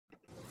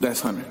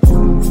That's 100.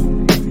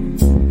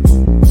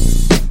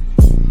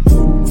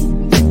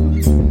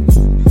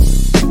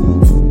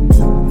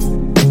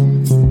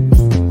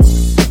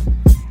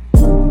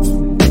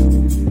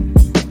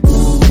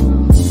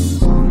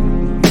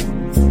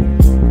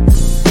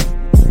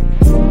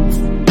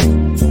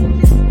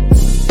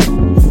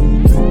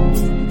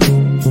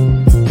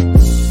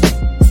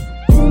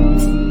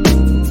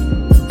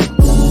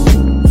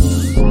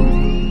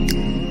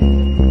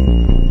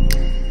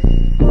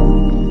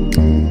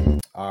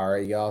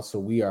 Y'all, so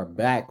we are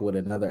back with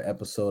another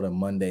episode of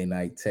Monday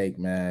Night Take,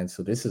 man.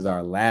 So this is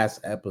our last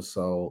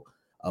episode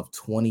of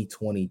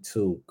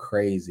 2022.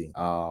 Crazy.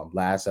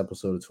 Last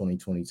episode of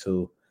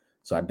 2022.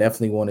 So I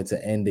definitely wanted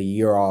to end the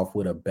year off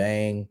with a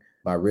bang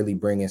by really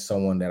bringing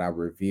someone that I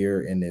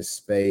revere in this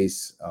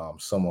space,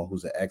 someone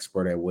who's an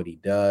expert at what he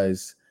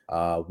does.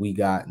 We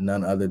got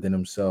none other than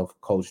himself,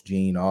 Coach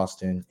Gene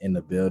Austin, in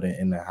the building,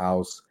 in the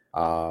house.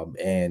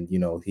 And, you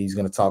know, he's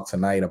going to talk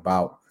tonight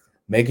about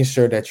making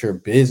sure that your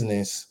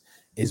business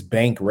is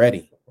bank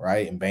ready,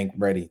 right? And bank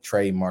ready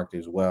trademarked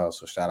as well.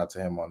 So shout out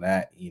to him on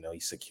that. You know, he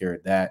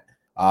secured that.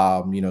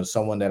 You know,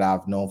 someone that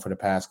I've known for the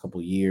past couple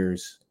of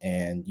years.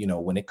 And, you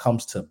know, when it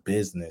comes to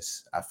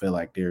business, I feel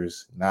like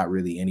there's not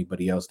really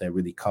anybody else that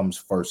really comes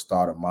first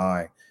thought of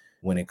mind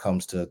when it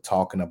comes to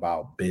talking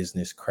about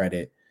business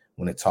credit,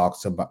 when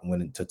talking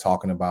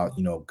about,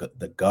 you know,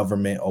 the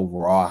government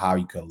overall, how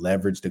you can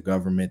leverage the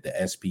government, the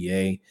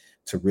SBA,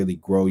 to really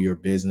grow your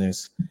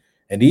business.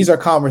 And these are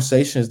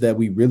conversations that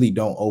we really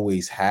don't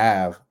always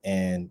have.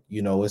 And,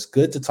 you know, it's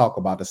good to talk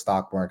about the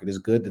stock market. It's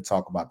good to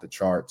talk about the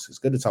charts. It's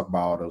good to talk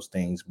about all those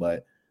things.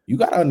 But you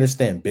got to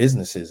understand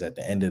businesses at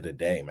the end of the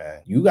day,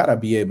 man. You got to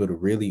be able to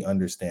really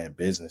understand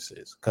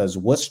businesses, because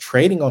what's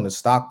trading on the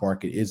stock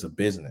market is a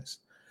business.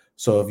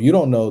 So if you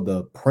don't know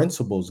the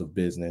principles of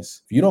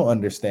business, if you don't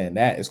understand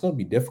that, it's going to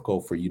be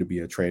difficult for you to be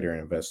a trader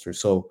and investor.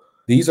 So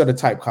these are the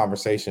type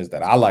conversations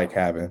that I like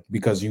having,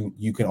 because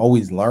you can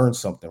always learn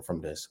something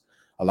from this.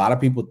 A lot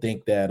of people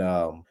think that,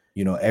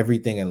 you know,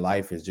 everything in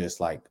life is just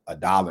like a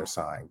dollar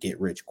sign,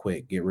 get rich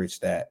quick, get rich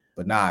that.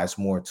 But nah, it's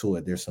more to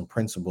it. There's some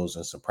principles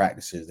and some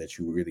practices that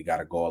you really got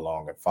to go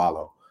along and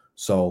follow.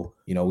 So,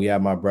 you know, we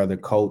have my brother,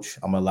 Coach.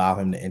 I'm going to allow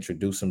him to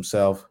introduce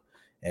himself.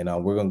 And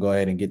we're going to go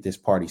ahead and get this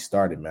party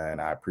started, man.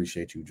 I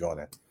appreciate you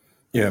joining.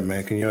 Yeah,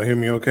 man. Can y'all hear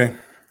me okay?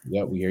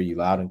 Yep, we hear you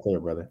loud and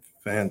clear, brother.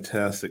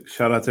 Fantastic.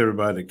 Shout out to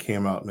everybody that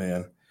came out,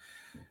 man.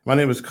 My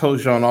name is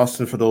Coach John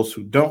Austin. For those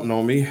who don't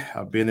know me,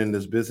 I've been in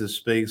this business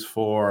space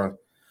for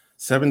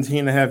 17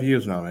 and a half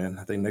years now, man.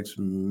 I think next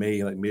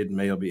May, like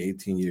mid-May, will be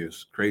 18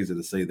 years. Crazy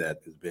to say that.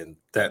 It's been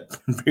that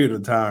period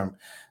of time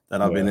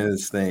that I've been in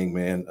this thing,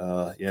 man.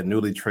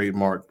 Newly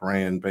trademarked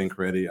brand, bank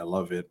ready. I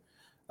love it.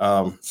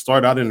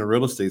 Started out in the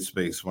real estate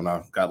space when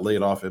I got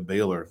laid off at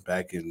Baylor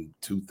back in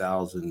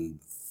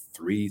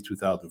 2003,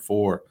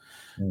 2004.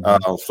 I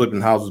was flipping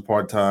houses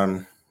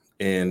part-time.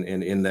 And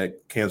in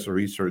that cancer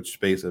research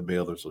space at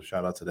Baylor. So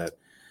shout out to that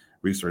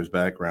research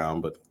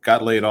background, but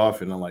got laid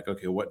off and I'm like,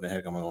 okay, what in the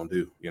heck am I going to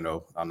do? You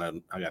know, I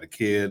got a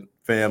kid,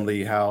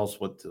 family, house,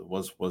 what's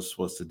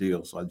the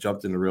deal? So I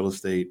jumped into real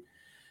estate,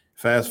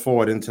 fast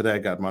forward into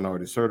that, got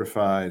minority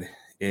certified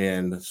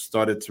and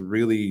started to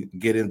really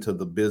get into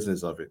the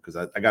business of it. Cause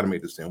I got to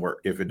make this thing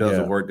work. If it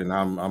doesn't work, then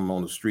I'm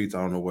on the streets.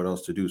 I don't know what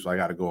else to do. So I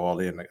got to go all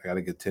in. I got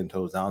to get 10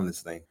 toes down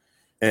this thing.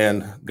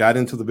 And got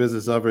into the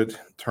business of it,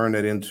 turned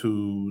it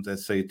into,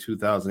 let's say,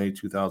 2008,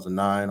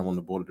 2009. I'm on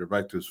the board of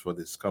directors for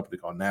this company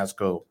called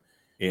NASCO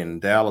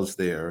in Dallas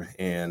there.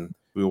 And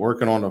we were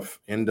working on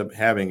end up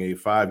having a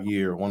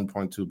 5-year,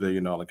 $1.2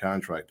 billion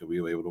contract that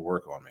we were able to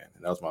work on, man.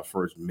 And that was my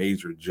first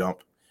major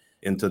jump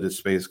into this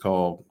space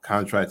called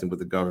contracting with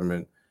the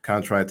government,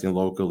 contracting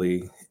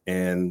locally.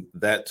 And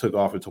that took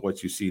off into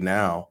what you see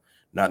now.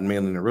 Not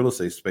mainly in the real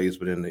estate space,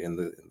 but in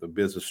the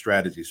business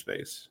strategy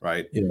space,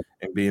 right? Yeah.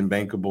 And being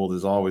bankable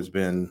has always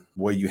been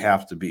where you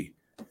have to be,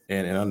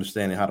 and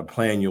understanding how to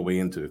plan your way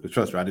into it. Because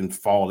trust me, I didn't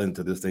fall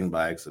into this thing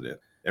by accident.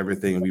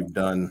 Everything we've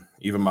done,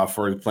 even my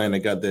first plan that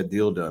got that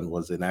deal done,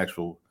 was an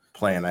actual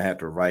plan I had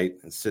to write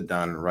and sit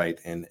down and write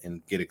and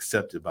get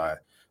accepted by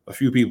a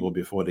few people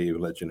before they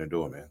even let you in the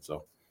door, man.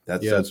 So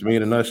that's me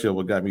in a nutshell.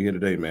 What got me here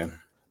today, man.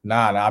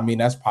 Nah, I mean,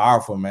 that's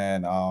powerful,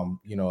 man.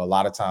 You know, a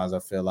lot of times I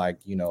feel like,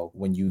 you know,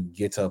 when you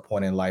get to a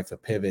point in life, a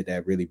pivot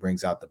that really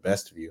brings out the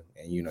best of you.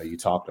 And, you know, you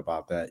talked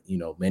about that, you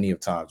know, many of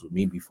times with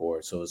me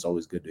before. So it's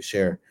always good to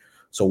share.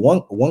 So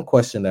one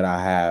question that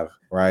I have,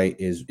 right,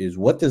 is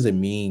what does it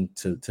mean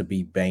to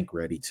be bank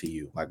ready to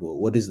you? Like,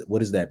 what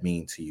does that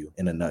mean to you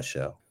in a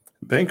nutshell?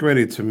 Bank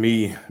ready to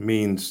me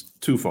means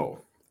twofold.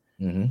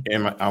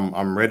 And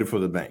I'm ready for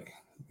the bank,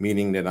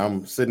 meaning that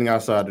I'm sitting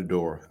outside the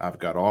door. I've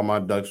got all my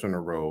ducks in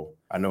a row.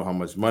 I know how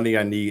much money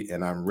I need,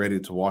 and I'm ready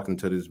to walk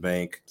into this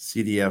bank,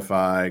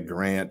 CDFI,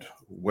 grant,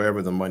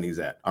 wherever the money's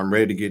at. I'm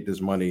ready to get this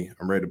money.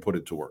 I'm ready to put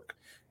it to work.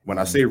 When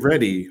I say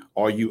ready,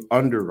 are you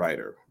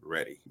underwriter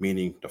ready?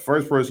 Meaning the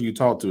first person you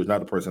talk to is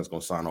not the person that's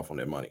going to sign off on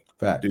that money.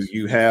 Facts. Do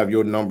you have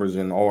your numbers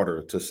in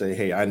order to say,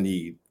 hey, I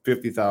need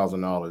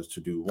 $50,000 to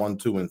do 1,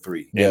 2, and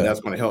 3, and that's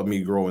going to help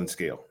me grow and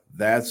scale?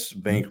 That's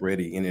bank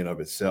ready in and of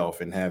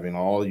itself, and having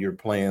all your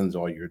plans,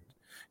 all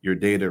your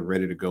data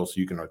ready to go so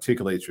you can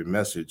articulate your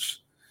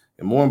message.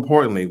 And more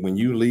importantly, when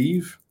you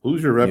leave,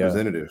 who's your Yeah.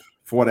 representative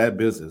for that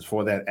business,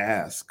 for that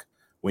ask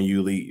when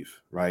you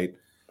leave, right?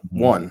 Mhm.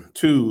 One,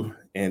 two,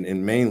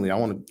 and mainly, I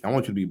want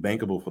you to be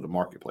bankable for the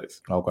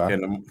marketplace. Okay.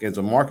 And is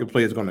the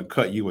marketplace going to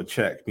cut you a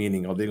check?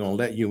 Meaning, are they going to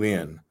let you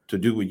in to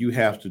do what you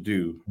have to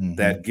do? Mhm.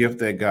 That gift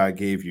that God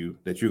gave you,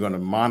 that you're going to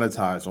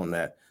monetize on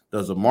that.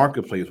 Does the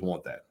marketplace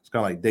want that? It's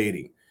kind of like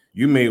dating.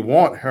 You may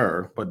want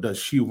her, but does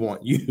she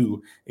want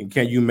you? And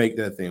can you make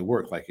that thing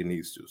work like it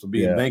needs to? So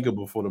being Yeah.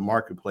 bankable for the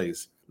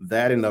marketplace,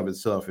 that in of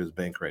itself is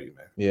bank ready,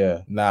 man.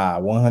 Yeah. Nah,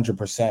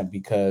 100%.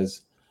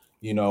 Because,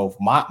 you know,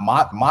 my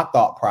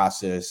thought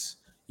process,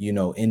 you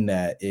know, in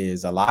that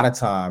is a lot of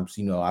times,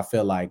 you know, I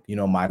feel like, you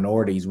know,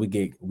 minorities, we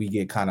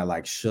get kind of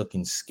like shook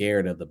and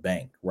scared of the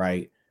bank,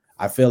 right?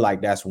 I feel like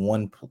that's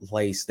one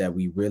place that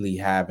we really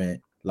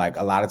haven't. Like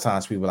a lot of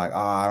times people are like,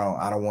 oh,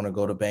 I don't want to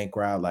go the bank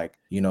route. Like,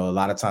 you know, a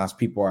lot of times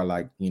people are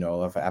like, you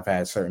know, I've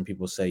had certain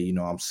people say, you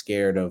know, I'm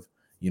scared of,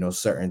 you know,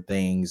 certain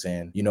things.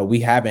 And, you know, we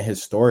haven't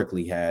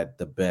historically had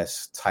the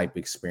best type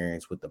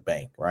experience with the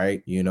bank,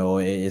 right? You know,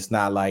 it's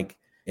not like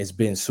it's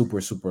been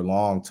super, super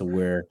long to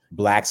where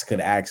blacks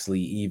could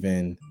actually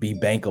even be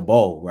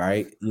bankable,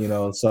 right? You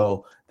know,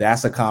 so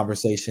that's a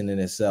conversation in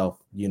itself,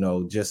 you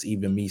know, just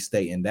even me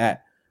stating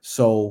that.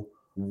 So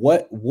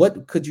what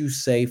could you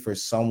say for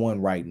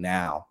someone right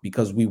now,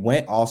 because we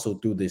went also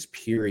through this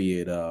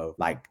period of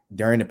like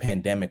during the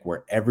pandemic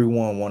where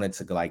everyone wanted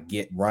to like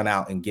run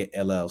out and get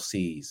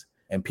LLCs,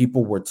 and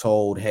people were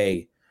told,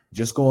 hey,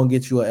 just go and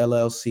get you a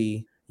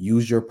LLC,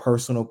 use your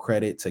personal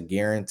credit to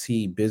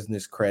guarantee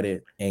business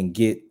credit and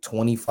get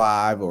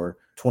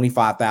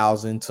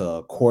 25,000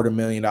 to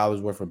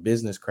 $250,000 worth of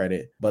business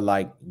credit. But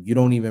like, you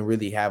don't even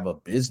really have a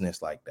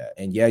business like that.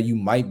 And yeah, you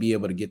might be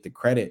able to get the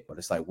credit, but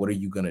it's like, what are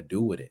you going to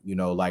do with it? You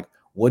know, like,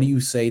 what do you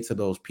say to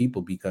those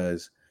people?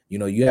 Because, you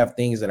know, you have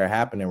things that are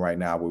happening right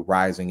now with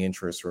rising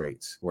interest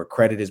rates, where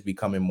credit is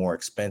becoming more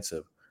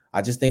expensive.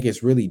 I just think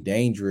it's really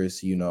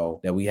dangerous, you know,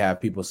 that we have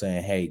people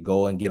saying, hey,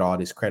 go and get all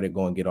this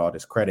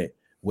credit,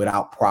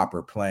 without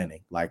proper planning.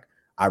 Like,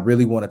 I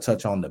really want to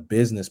touch on the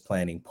business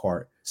planning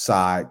part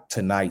side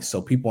tonight, so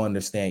people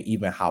understand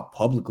even how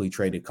publicly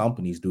traded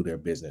companies do their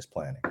business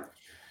planning.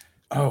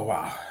 Oh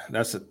wow,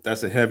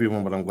 that's a heavy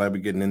one, but I'm glad we're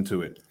getting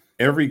into it.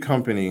 Every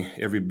company,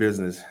 every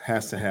business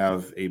has to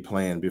have a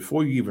plan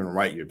before you even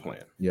write your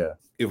plan. Yeah.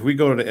 If we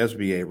go to the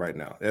SBA right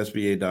now,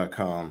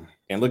 SBA.com,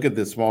 and look at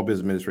the Small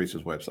Business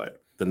Administration's website,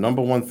 the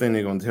number one thing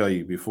they're going to tell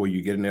you before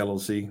you get an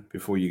LLC,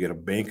 before you get a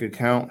bank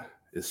account,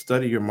 is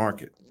study your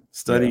market.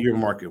 Study your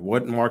market.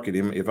 What market?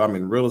 If I'm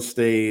in real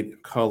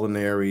estate,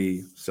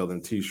 culinary, selling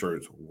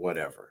t-shirts,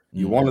 whatever.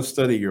 You want to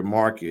study your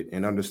market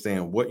and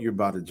understand what you're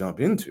about to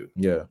jump into.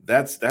 Yeah.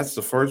 That's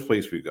the first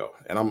place we go.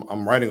 And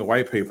I'm writing a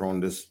white paper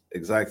on this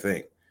exact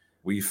thing.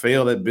 We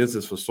fail at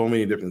business for so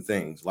many different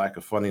things, lack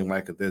of funding,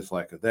 lack of this,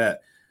 lack of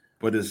that.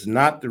 But it's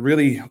not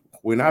really,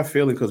 we're not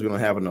failing because we don't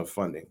have enough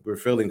funding. We're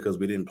failing because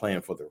we didn't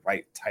plan for the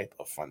right type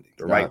of funding,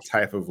 the right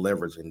type of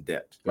leverage and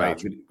debt,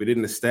 right? We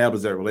didn't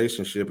establish that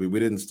relationship. We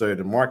didn't study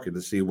the market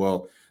to see,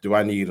 well, do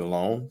I need a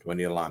loan? Do I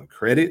need a line of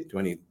credit? Do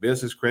I need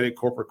business credit,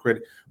 corporate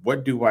credit?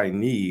 What do I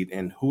need?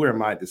 And who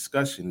am I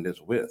discussing this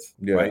with,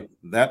 right?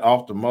 That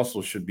off the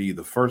muscle should be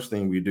the first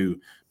thing we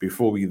do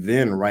before we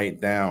then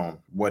write down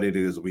what it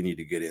is we need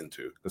to get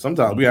into. Because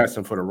sometimes we ask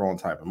them for the wrong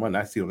type of money.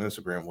 I see on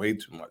Instagram way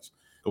too much.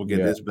 Go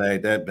get this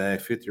bag, that bag,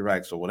 50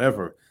 racks or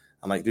whatever.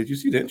 I'm like, did you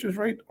see the interest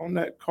rate on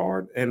that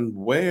card? And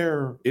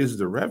where is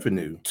the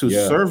revenue to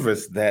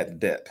service that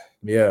debt?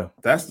 Yeah.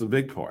 That's the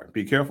big part.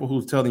 Be careful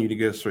who's telling you to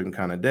get a certain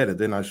kind of debt, and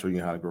they're not showing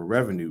you how to grow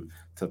revenue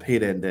to pay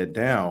that debt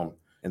down.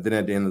 And then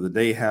at the end of the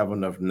day, have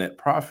enough net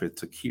profit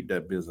to keep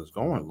that business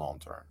going long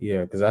term.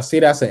 Yeah, because I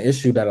see that's an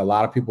issue that a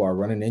lot of people are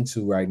running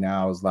into right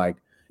now, is like,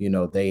 you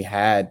know, they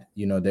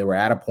were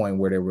at a point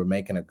where they were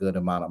making a good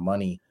amount of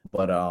money,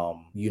 but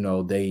you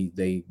know,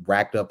 they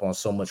racked up on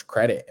so much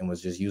credit and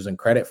was just using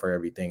credit for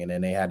everything, and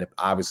then they had to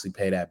obviously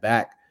pay that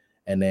back.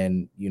 And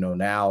then, you know,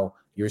 now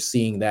you're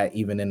seeing that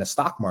even in the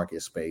stock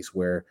market space,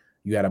 where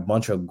you had a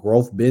bunch of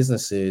growth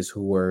businesses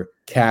who were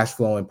cash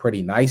flowing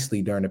pretty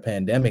nicely during the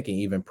pandemic and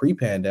even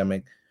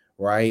pre-pandemic,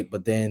 right?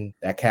 But then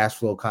that cash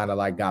flow kind of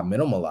like got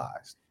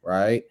minimalized,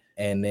 right?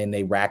 And then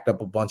they racked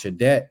up a bunch of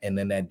debt, and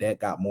then that debt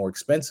got more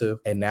expensive.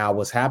 And now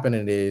what's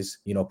happening is,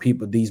 you know,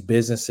 these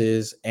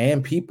businesses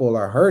and people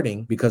are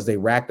hurting because they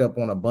racked up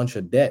on a bunch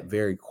of debt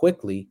very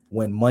quickly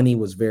when money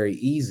was very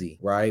easy,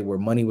 right? Where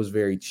money was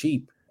very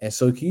cheap. And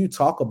so can you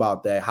talk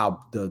about that,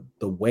 how the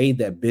way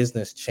that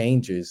business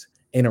changes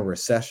in a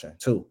recession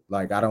too?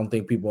 Like, I don't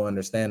think people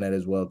understand that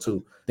as well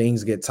too.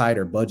 Things get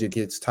tighter, budget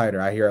gets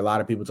tighter. I hear a lot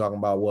of people talking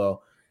about,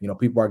 well, you know,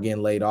 people are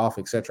getting laid off,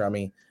 etc. I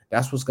mean,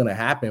 that's what's going to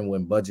happen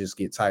when budgets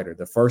get tighter.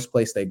 The first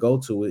place they go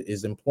to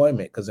is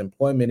employment, because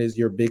employment is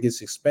your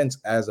biggest expense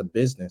as a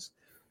business.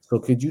 So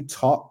could you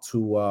talk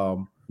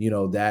to, you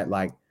know, that,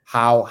 like,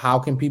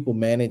 how can people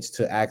manage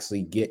to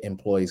actually get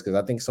employees?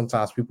 Because I think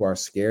sometimes people are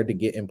scared to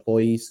get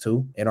employees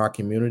too in our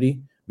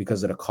community,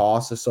 because of the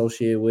costs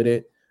associated with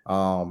it.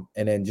 And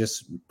then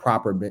just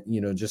proper,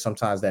 just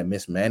sometimes that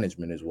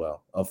mismanagement as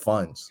well of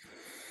funds.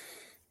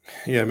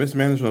 Yeah,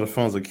 mismanagement of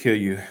funds will kill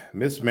you.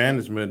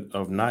 Mismanagement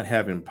of not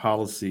having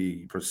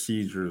policy,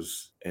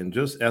 procedures, and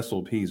just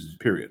SOPs,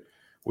 period.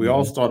 We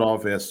all start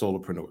off as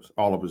solopreneurs.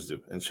 All of us do.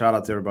 And shout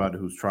out to everybody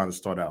who's trying to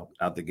start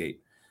out the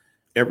gate.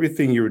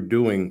 Everything you're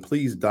doing,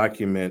 please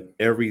document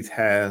every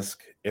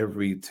task,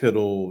 every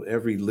tittle,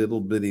 every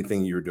little bitty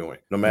thing you're doing.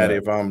 No matter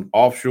if I'm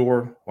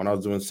offshore, when I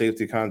was doing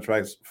safety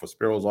contracts for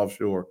Sparrows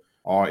Offshore,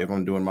 or if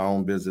I'm doing my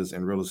own business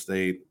in real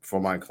estate for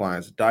my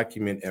clients,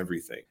 document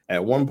everything.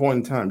 At one point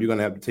in time, you're going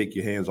to have to take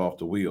your hands off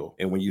the wheel.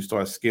 And when you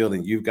start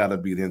scaling, you've got to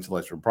be the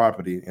intellectual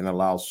property and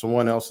allow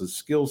someone else's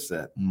skill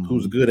set,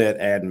 who's good at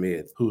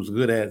admin, who's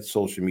good at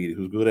social media,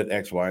 who's good at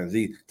X, Y, and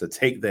Z, to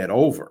take that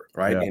over,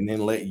 right? And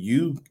then let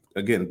you,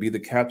 again, be the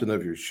captain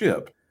of your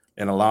ship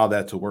and allow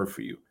that to work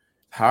for you.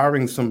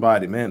 Hiring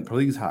somebody, man,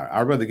 please hire.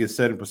 I'd rather get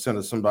 70%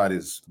 of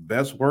somebody's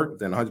best work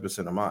than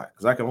 100% of mine,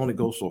 because I can only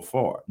go so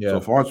far. So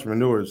for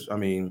entrepreneurs, I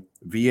mean,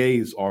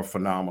 VAs are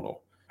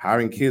phenomenal.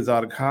 Hiring kids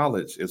out of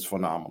college is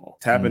phenomenal.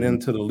 Tapping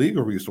into the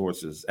legal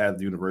resources at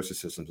the university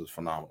systems is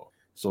phenomenal.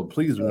 So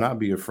please do not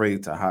be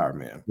afraid to hire,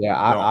 man.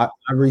 Yeah, I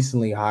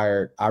recently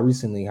hired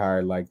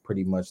like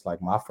pretty much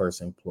like my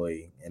first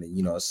employee, and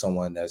it's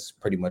someone that's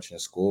pretty much in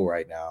school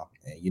right now,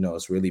 and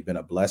it's really been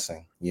a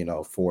blessing,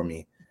 for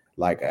me.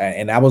 Like,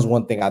 and that was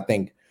one thing I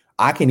think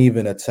I can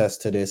even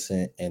attest to this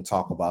and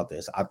talk about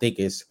this. I think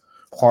it's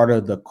part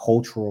of the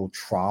cultural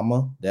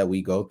trauma that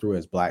we go through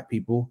as Black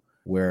people,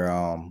 where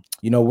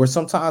we're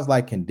sometimes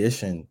like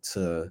conditioned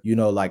to,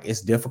 like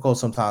it's difficult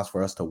sometimes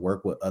for us to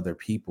work with other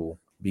people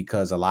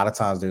because a lot of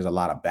times there's a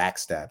lot of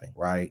backstabbing,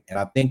 right? And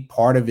I think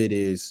part of it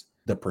is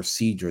the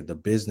procedure, the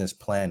business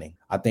planning.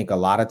 I think a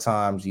lot of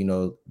times,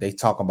 they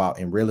talk about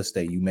in real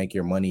estate, you make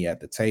your money at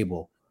the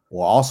table.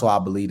 Well, also, I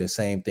believe the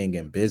same thing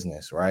in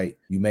business, right?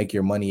 You make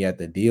your money at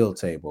the deal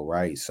table,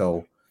 right?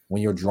 So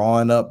when you're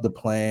drawing up the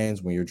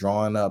plans, when you're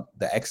drawing up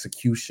the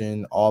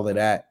execution, all of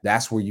that,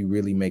 that's where you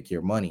really make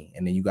your money.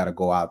 And then you got to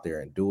go out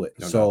there and do it.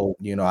 So,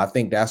 I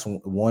think that's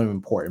one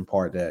important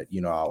part that,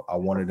 I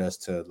wanted us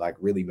to like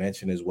really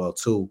mention as well,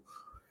 too.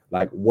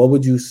 Like, what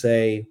would you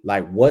say,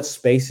 like, what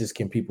spaces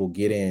can people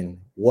get in?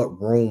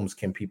 What rooms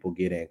can people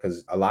get in?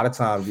 Because a lot of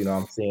times,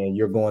 I'm saying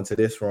you're going to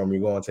this room,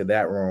 you're going to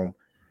that room,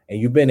 and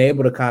you've been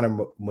able to kind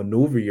of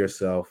maneuver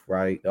yourself,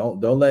 right?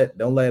 Don't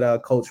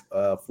let coach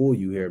fool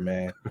you here,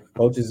 man.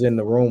 Coach is in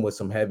the room with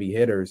some heavy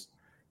hitters.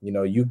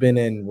 You've been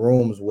in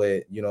rooms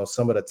with,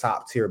 some of the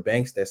top tier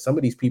banks that some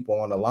of these people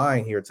on the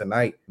line here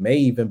tonight may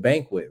even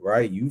bank with,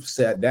 right? You've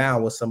sat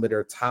down with some of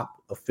their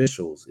top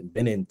officials and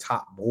been in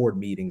top board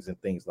meetings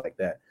and things like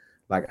that.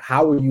 Like,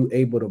 how are you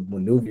able to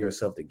maneuver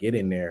yourself to get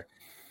in there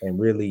and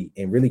really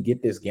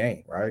get this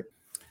game, right?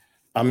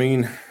 I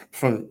mean,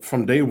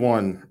 from day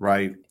one,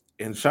 right?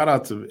 And shout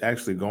out to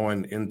actually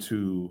going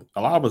into,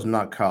 a lot of us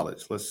not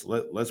college.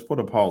 Let's put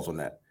a pause on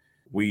that.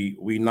 We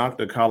knock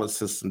the college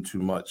system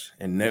too much,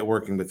 and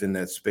networking within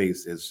that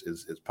space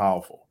is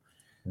powerful.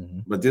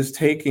 But just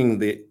taking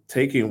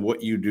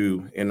what you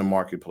do in the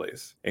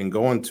marketplace and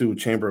going to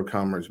Chamber of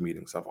Commerce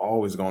meetings. I've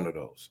always gone to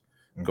those.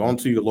 Going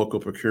to your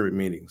local procurement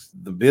meetings.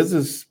 The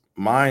business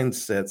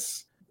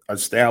mindsets are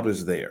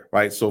established there,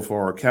 right? So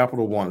for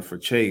Capital One, for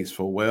Chase,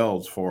 for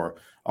Wells, for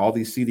all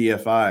these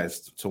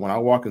CDFIs. So when I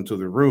walk into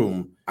the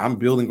room, I'm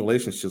building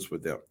relationships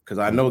with them because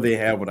I know they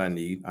have what I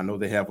need. I know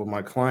they have what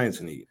my clients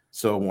need.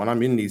 So when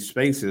I'm in these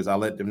spaces, I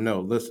let them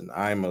know, listen,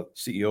 I'm a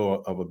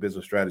CEO of a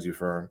business strategy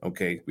firm.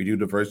 Okay, we do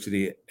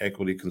diversity,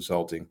 equity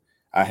consulting.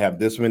 I have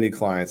this many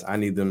clients. I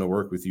need them to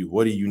work with you.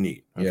 What do you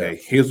need? Okay,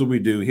 here's what we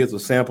do. Here's a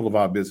sample of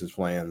our business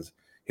plans.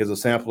 Here's a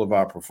sample of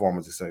our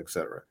performance, et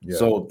cetera.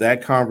 So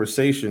that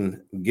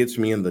conversation gets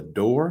me in the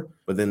door,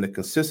 but then the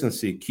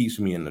consistency keeps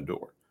me in the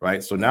door.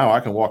 Right. So now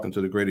I can walk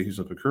into the Greater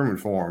Houston Procurement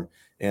Forum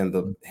and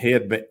the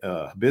head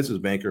business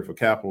banker for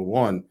Capital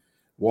One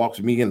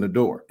walks me in the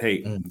door.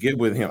 Hey, get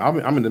with him.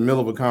 I'm in the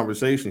middle of a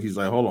conversation. He's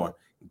like, hold on,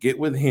 get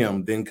with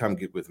him, then come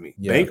get with me.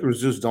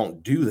 Bankers just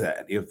don't do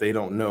that if they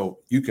don't know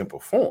you can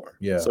perform.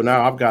 So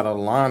now I've got a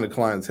line of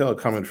clientele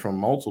coming from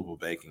multiple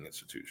banking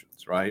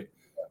institutions. Right.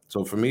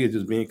 So for me, it's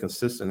just being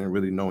consistent and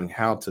really knowing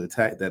how to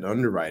attack that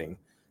underwriting,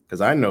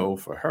 because I know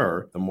for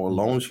her, the more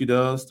loans she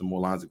does, the more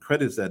lines of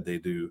credits that they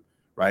do.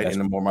 Right.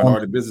 And the more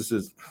minority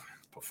businesses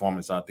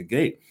performance out the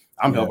gate,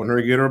 I'm helping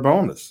her get her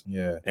bonus.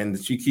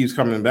 And she keeps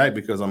coming back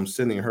because I'm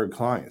sending her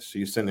clients.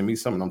 She's sending me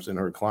something, I'm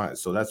sending her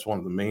clients. So that's one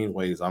of the main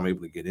ways I'm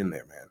able to get in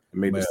there, man.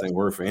 And make this thing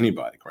work for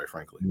anybody, quite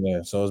frankly.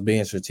 So it's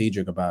being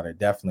strategic about it.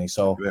 Definitely.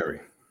 So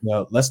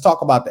let's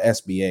talk about the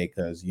SBA,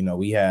 because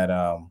we had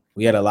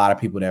a lot of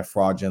people that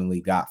fraudulently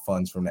got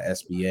funds from the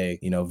SBA,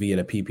 via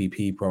the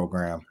PPP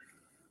program.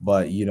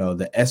 But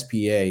the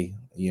SBA,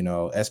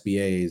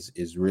 SBA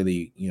is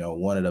really,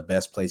 one of the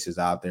best places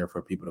out there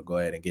for people to go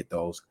ahead and get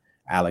those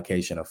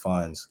allocation of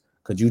funds.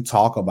 Could you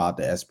talk about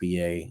the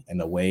SBA and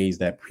the ways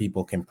that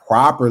people can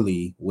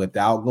properly,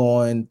 without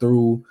going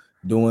through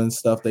doing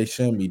stuff they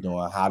shouldn't be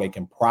doing, how they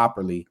can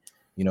properly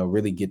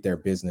really get their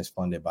business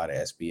funded by the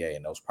SBA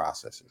and those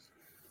processes.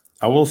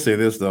 I will say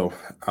this though.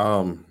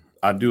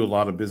 I do a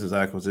lot of business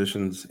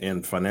acquisitions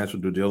and financial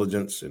due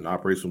diligence and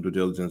operational due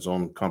diligence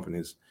on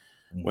companies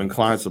when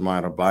clients of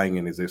mine are buying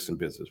an existing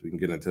business. We can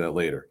get into that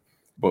later.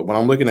 But when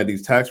I'm looking at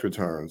these tax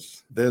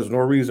returns, there's no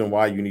reason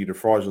why you need to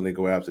fraudulently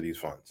go after these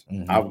funds.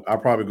 I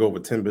probably go over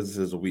 10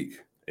 businesses a week,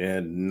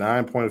 and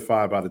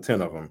 9.5 out of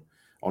 10 of them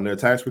on their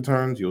tax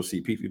returns, you'll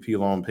see PPP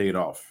loan paid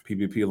off,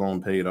 PPP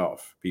loan paid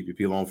off,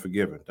 PPP loan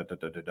forgiven,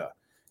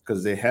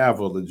 because they have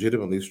a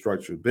legitimately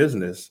structured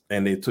business,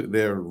 and they took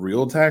their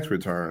real tax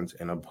returns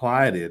and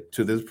applied it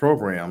to this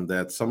program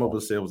that some of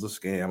us said was a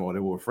scam or they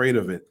were afraid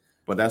of it.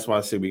 But that's why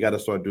I say we got to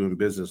start doing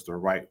business the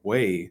right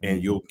way,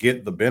 and you'll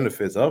get the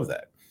benefits of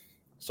that.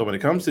 So when it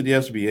comes to the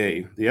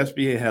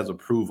SBA has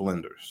approved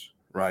lenders,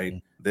 right?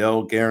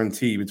 They'll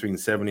guarantee between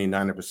 70 and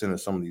 90%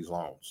 of some of these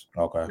loans.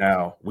 Okay.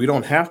 Now, we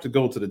don't have to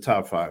go to the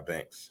top 5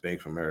 banks,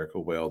 Bank of America,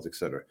 Wells, et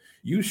cetera.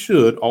 You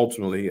should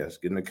ultimately, yes,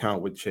 get an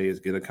account with Chase,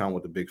 get an account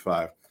with the Big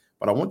 5.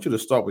 But I want you to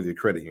start with your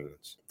credit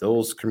unions,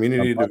 those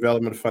community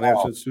development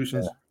financial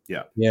institutions.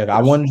 Yeah.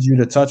 I wanted you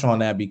to touch on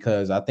that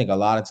because I think a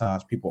lot of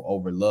times people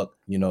overlook,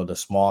 the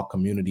small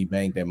community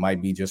bank that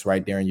might be just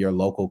right there in your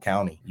local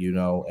county,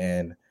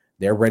 and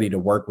they're ready to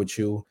work with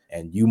you,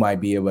 and you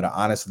might be able to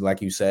honestly,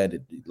 like you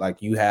said,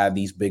 like you have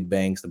these big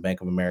banks, the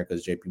Bank of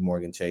America's, JP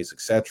Morgan Chase,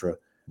 etc.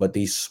 But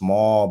these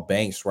small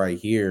banks right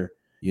here,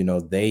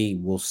 they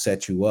will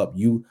set you up.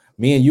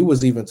 Me and you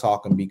was even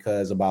talking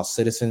because about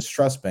Citizens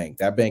Trust Bank.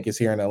 That bank is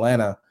here in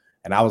Atlanta.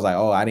 And I was like,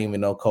 oh, I didn't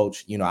even know,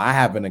 Coach, I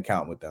have an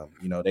account with them.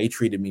 They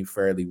treated me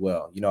fairly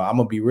well. I'm going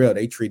to be real.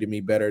 They treated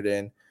me better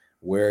than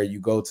where you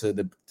go to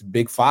the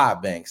Big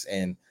 5 banks.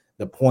 And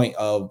the point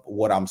of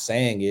what I'm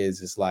saying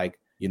is, it's like,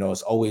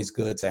 it's always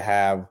good to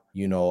have,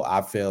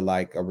 I feel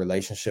like a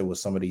relationship with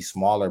some of these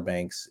smaller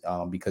banks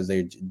because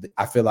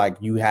I feel like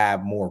you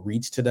have more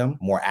reach to them,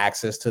 more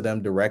access to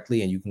them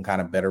directly, and you can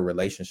kind of better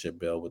relationship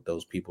build with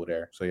those people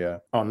there. So, yeah.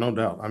 Oh, no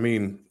doubt. I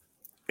mean,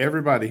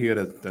 everybody here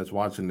that's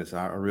watching this,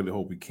 I really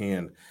hope we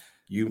can.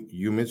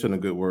 You mentioned a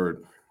good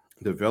word,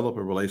 develop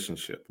a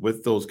relationship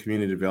with those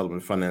community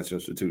development financial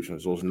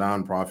institutions, those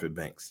nonprofit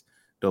banks,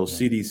 those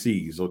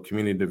CDCs, those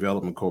community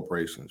development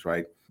corporations,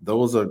 right?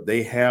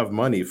 They have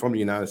money from the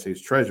United States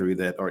Treasury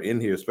that are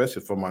in here,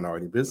 especially for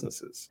minority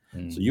businesses.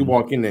 So you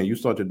walk in there, you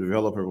start to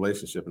develop a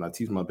relationship, and I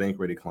teach my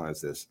bank-ready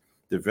clients this.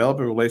 Develop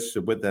a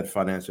relationship with that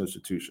financial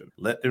institution.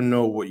 Let them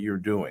know what you're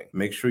doing.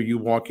 Make sure you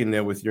walk in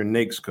there with your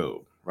NAICS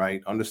code,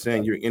 right?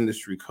 Understand your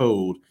industry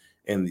code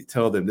and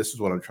tell them, this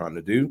is what I'm trying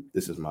to do.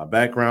 This is my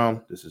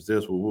background. This is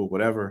this,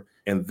 whatever.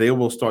 And they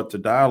will start to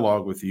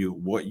dialogue with you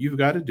what you've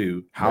got to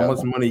do, how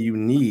much money you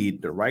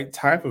need, the right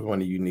type of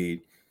money you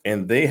need.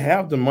 And they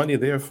have the money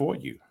there for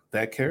you.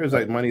 That CARES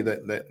Act money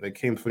that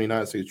came from the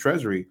United States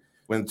Treasury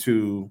went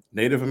to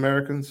Native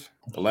Americans,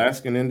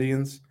 Alaskan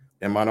Indians,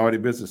 and minority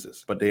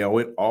businesses. But they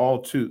went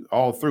all through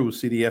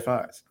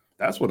CDFIs.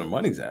 That's where the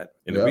money's at.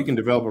 And if we can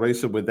develop a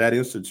relationship with that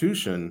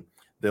institution,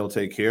 they'll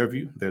take care of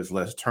you. There's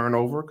less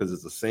turnover because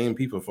it's the same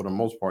people for the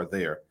most part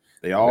there.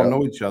 They all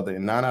know each other.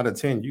 And 9 out of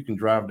 10, you can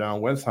drive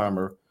down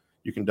Westheimer.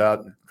 You can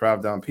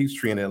drive down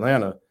Peachtree in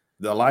Atlanta.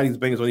 A lot of these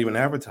banks don't even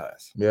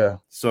advertise. Yeah.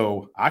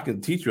 So I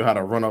can teach you how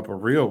to run up a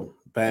real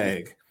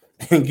bag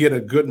and get a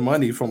good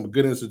money from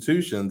good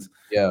institutions.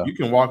 Yeah. You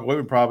can walk away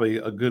with probably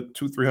a good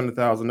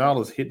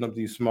 $200,000-$300,000 hitting up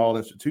these small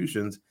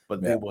institutions,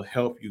 but they will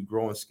help you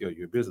grow and scale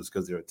your business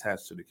because they're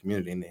attached to the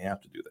community and they have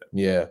to do that.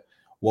 Yeah.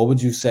 What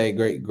would you say?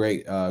 Great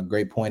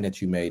point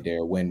that you made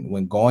there.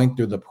 When going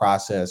through the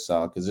process,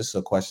 because this is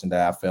a question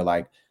that I feel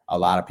like a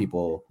lot of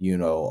people,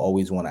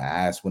 always want to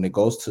ask when it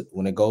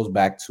goes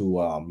back to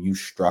you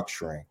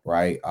structuring,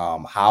 right?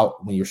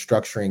 When you're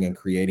structuring and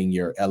creating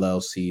your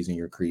LLCs and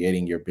you're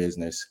creating your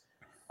business,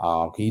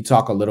 can you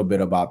talk a little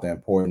bit about the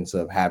importance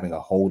of having a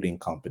holding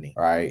company,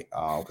 right?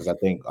 Because I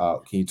think,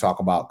 can you talk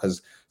about,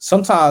 because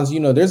sometimes,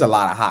 there's a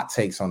lot of hot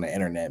takes on the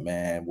internet,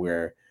 man,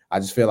 where I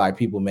just feel like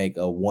people make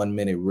a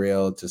 1-minute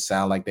reel to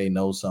sound like they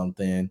know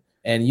something.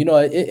 And,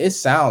 it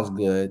sounds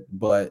good,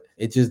 but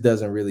it just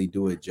doesn't really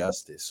do it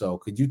justice. So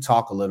could you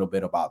talk a little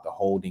bit about the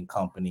holding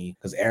company?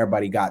 Because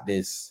everybody got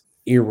this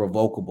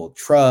irrevocable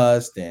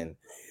trust and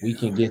we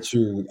can get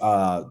you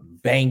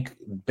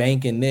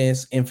banking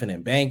this,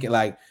 infinite banking.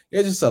 Like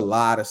there's just a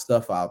lot of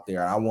stuff out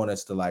there. I want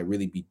us to like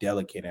really be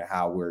delicate in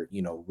how we're,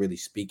 really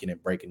speaking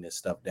and breaking this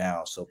stuff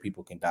down so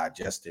people can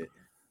digest it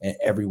and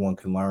everyone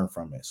can learn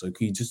from it. So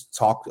can you just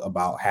talk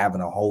about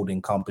having a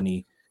holding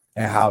company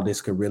and how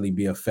this could really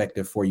be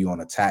effective for you on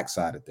the tax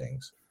side of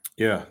things?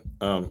 Yeah.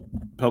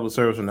 Public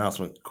service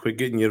announcement. Quit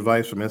getting your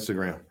advice from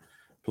Instagram,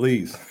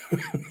 please.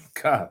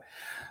 God.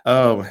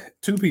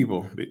 2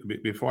 people.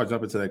 Before I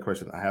jump into that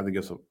question, I have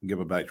to give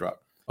a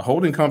backdrop. A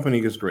holding company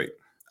is great.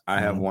 I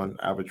have one.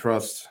 I have a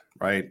trust,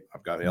 right?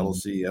 I've got an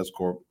LLC, S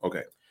Corp.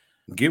 Okay.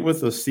 Get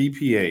with a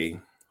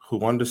CPA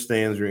who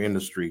understands your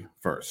industry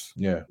first.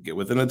 Yeah. Get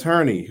with an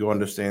attorney who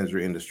understands your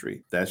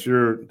industry. That's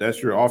your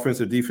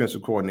offensive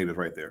defensive coordinators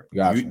right there.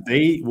 Gotcha.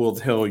 They will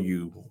tell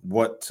you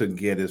what to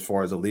get as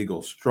far as a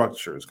legal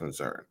structure is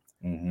concerned.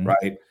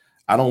 right?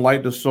 I don't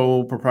like the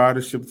sole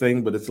proprietorship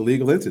thing, but it's a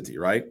legal entity,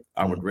 right?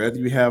 I would rather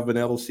you have an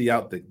LLC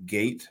out the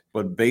gate,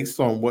 but based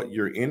on what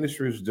your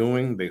industry is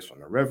doing, based on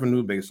the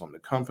revenue, based on the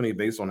company,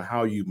 based on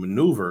how you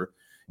maneuver,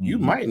 you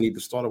might need to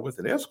start it with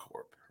an S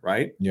corp,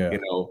 right? Yeah.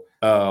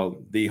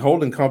 The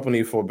holding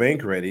company for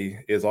Bank Ready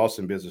is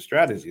Austin Business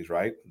Strategies,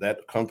 right?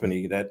 That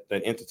company, that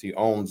entity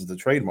owns the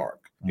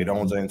trademark. It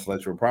owns the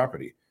intellectual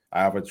property.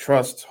 I have a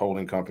trust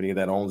holding company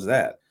that owns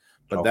that.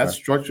 But that's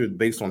structured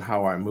based on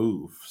how I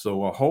move.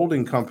 So a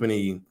holding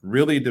company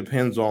really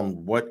depends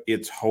on what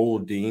it's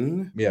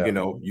holding. Yeah.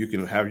 You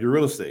can have your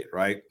real estate,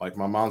 right? Like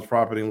my mom's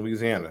property in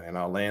Louisiana, and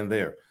I'll land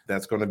there.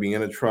 That's going to be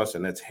in a trust,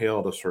 and that's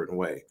held a certain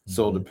way.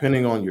 So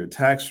depending on your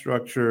tax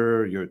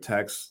structure, your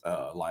tax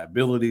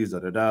liabilities,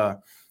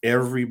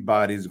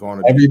 everybody's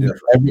going to be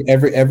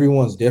different.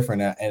 Everyone's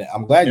different, and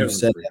I'm glad you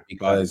said that,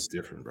 because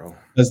different, bro.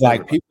 Because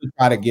like people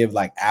try to give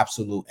like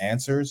absolute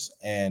answers,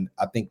 and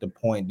I think the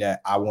point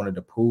that I wanted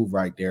to prove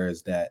right there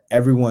is that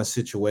everyone's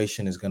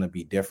situation is going to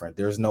be different.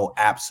 There's no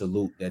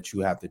absolute that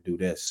you have to do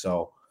this.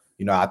 So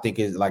I think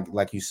it's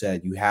like you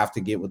said, you have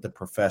to get with the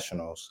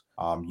professionals.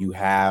 You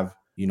have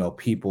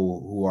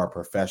people who are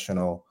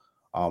professional.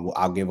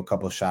 I'll give a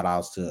couple of shout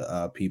outs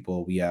to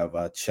people. We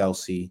have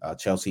Chelsea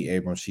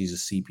Abrams. She's a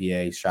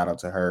CPA. Shout out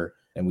to her.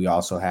 And we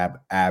also have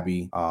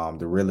Abby,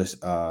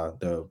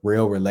 the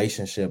real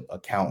relationship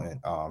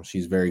accountant.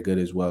 She's very good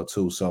as well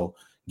too. So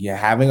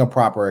having a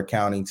proper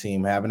accounting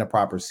team, having a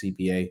proper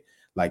CPA,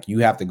 like you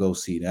have to go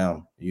see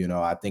them.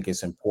 I think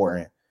it's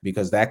important,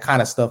 because that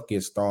kind of stuff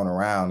gets thrown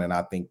around. And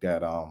I think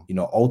that,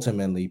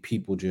 ultimately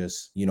people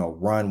just,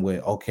 run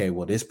with, okay,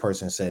 well, this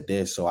person said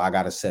this, so I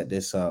got to set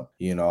this up.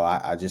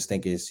 I just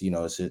think it's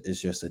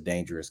just a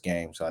dangerous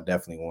game. So I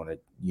definitely wanted,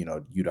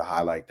 you to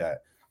highlight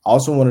that. I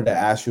also wanted to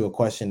ask you a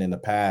question in the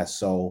past.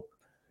 So,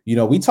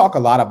 we talk a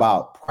lot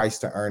about price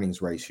to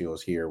earnings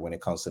ratios here when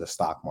it comes to the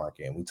stock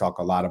market. And we talk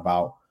a lot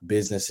about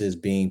businesses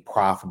being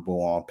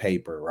profitable on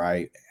paper,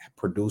 right?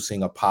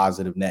 Producing a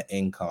positive net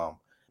income,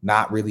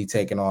 not really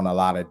taking on a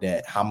lot of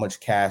debt. How much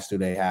cash do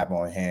they have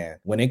on hand?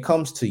 When it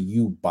comes to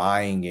you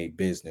buying a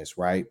business,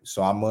 right?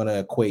 So I'm going to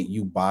equate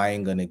you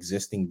buying an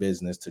existing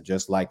business to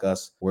just like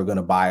us. We're going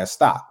to buy a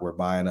stock. We're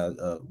buying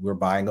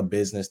a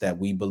business that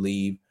we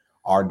believe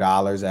our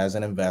dollars as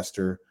an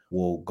investor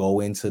will go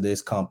into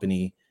this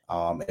company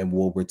and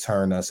will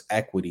return us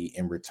equity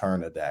in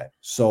return of that.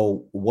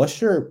 So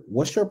what's your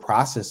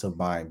process of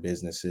buying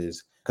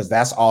businesses? Because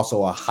that's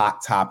also a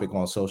hot topic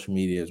on social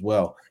media as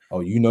well. Oh,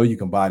 you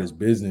can buy this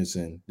business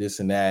and this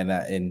and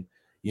that and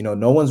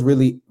no one's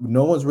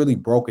really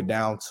broke it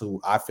down to,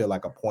 I feel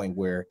like, a point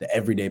where the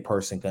everyday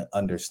person can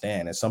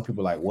understand. And some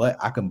people are like, what?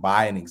 I can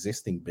buy an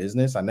existing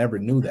business? I never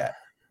knew that.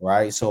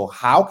 Right. So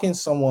how can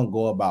someone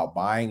go about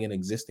buying an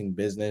existing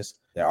business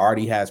that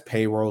already has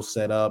payroll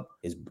set up,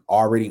 is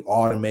already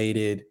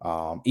automated?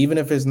 Even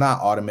if it's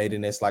not automated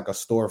and it's like a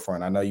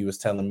storefront. I know you was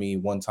telling me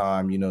one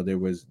time, there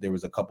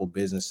was a couple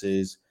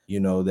businesses,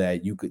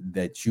 that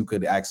you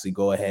could actually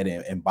go ahead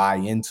and buy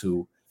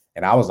into.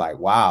 And I was like,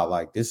 wow,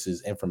 like this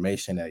is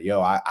information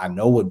that, I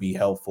know would be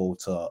helpful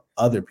to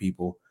other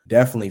people.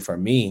 Definitely for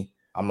me,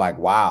 I'm like,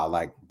 wow,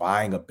 like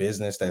buying a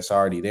business that's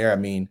already there. I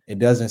mean,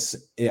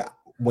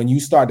 when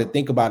you start to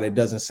think about it, it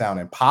doesn't sound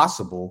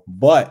impossible,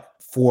 but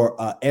for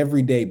an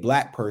everyday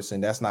Black person,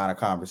 that's not a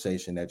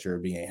conversation that you're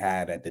being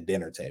had at the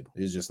dinner table.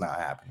 It's just not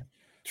happening.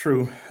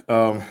 True.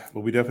 But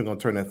we definitely going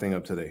to turn that thing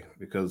up today,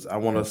 because I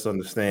want us to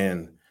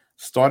understand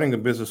starting a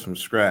business from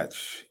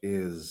scratch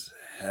is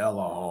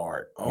hella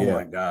hard. Oh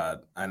my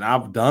God. And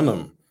I've done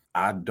them.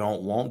 I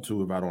don't want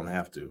to if I don't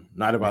have to.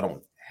 Not if I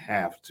don't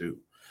have to.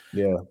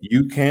 Yeah.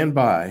 You can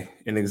buy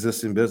an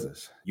existing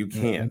business. You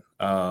can.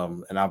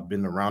 And I've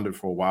been around it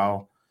for a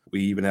while. We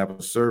even have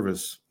a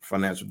service,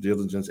 financial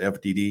diligence,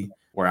 FDD,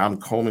 where I'm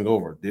combing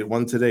over. Did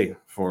one today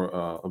for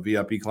a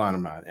VIP client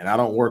of mine. And I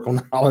don't work on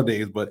the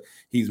holidays, but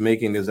he's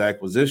making his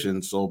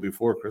acquisition. So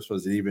before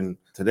Christmas, even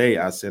today,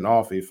 I sent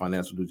off a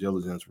financial due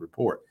diligence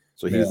report.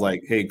 So he's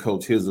like, hey,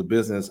 coach, here's the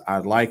business. I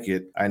like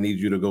it. I need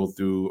you to go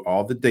through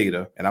all the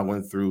data. And I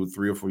went through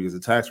 3 or 4 years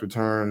of tax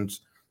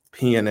returns,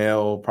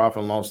 P&L, profit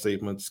and loss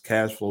statements,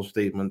 cash flow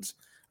statements.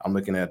 I'm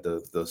looking at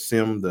the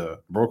SIM,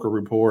 the broker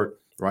report,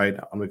 right?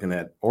 I'm looking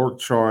at org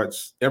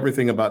charts,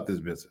 everything about this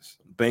business,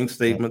 bank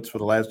statements for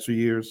the last 2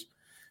 years.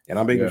 And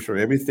I'm making sure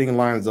everything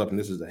lines up and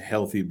this is a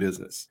healthy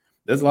business.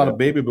 There's a lot of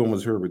baby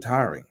boomers who are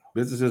retiring.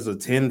 Businesses are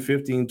 10,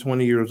 15,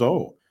 20 years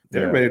old.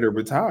 They're ready to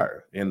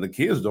retire and the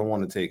kids don't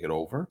want to take it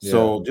over.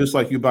 So just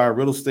like you buy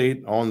real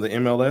estate on the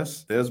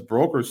MLS, there's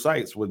broker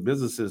sites with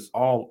businesses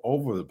all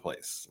over the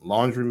place,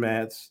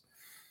 laundromats,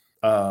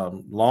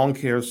 lawn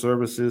care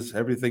services,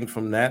 everything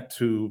from that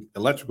to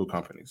electrical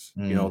companies,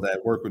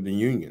 that work with the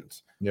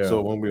unions.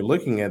 So when we're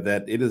looking at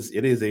that, it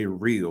is a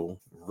real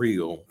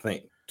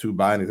thing to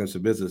buy an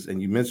extensive business.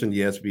 And you mentioned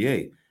the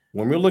SBA.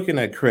 when we're looking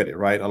at credit,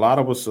 right, a lot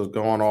of us are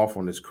going off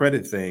on this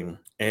credit thing,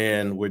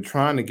 and we're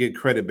trying to get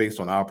credit based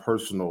on our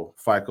personal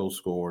FICO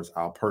scores,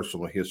 our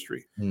personal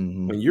history.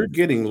 Mm-hmm. When you're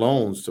getting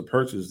loans to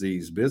purchase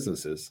these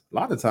businesses, a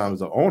lot of times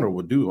the owner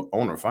will do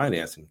owner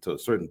financing to a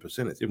certain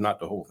percentage, if not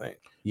the whole thing.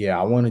 Yeah,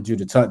 I wanted you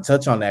to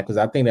touch on that because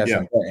I think that's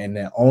important. And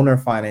the owner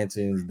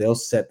financing, they'll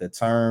set the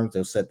terms,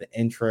 they'll set the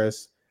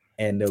interest,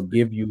 and they'll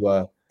give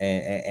you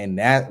and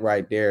that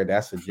right there,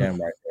 that's a gem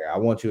right there. I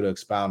want you to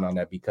expound on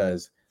that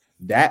because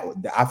that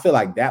I feel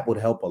like that would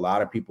help a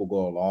lot of people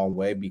go a long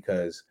way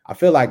because I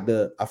feel like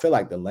the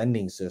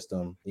lending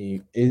system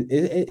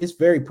it's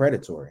very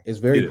predatory. It's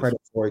very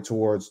predatory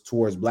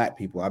towards Black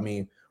people. I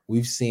mean,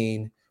 we've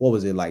seen, what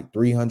was it, like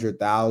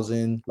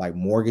 300,000 like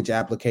mortgage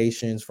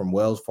applications from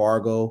Wells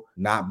Fargo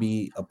not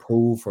be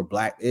approved for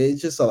Black.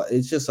 It's just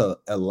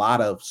a lot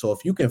of, so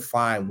if you can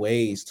find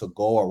ways to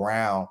go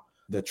around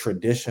the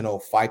traditional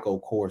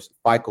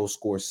FICO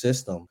score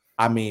system,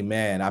 I mean,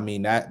 man, I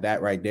mean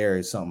that right there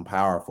is something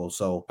powerful.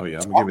 So I'm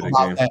gonna give it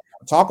a game.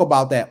 Talk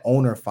about that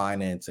owner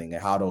financing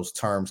and how those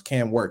terms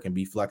can work and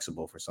be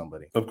flexible for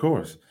somebody. Of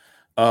course.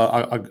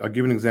 I'll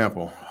give an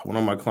example. One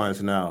of my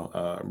clients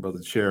now,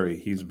 Brother Cherry,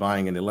 he's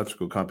buying an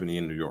electrical company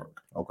in New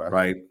York. Okay.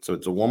 Right. So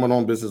it's a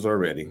woman-owned business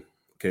already.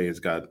 Okay. It's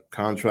got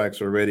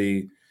contracts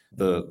already.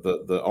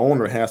 The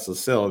owner has to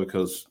sell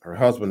because her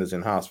husband is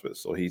in hospice.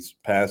 So he's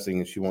passing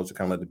and she wants to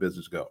kind of let the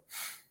business go.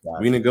 Gotcha.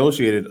 We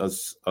negotiated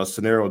a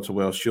scenario to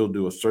where she'll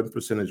do a certain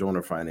percentage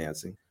owner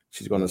financing.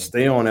 She's going to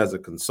stay on as a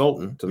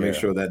consultant to make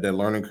sure that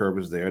learning curve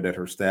is there, that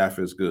her staff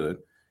is good.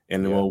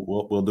 And then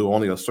we'll do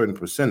only a certain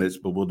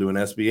percentage, but we'll do an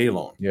SBA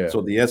loan. Yeah.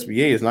 So the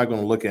SBA is not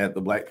going to look at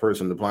the Black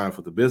person applying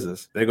for the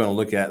business. They're going to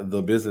look at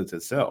the business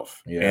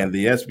itself. Yeah. And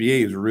the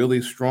SBA is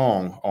really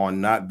strong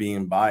on not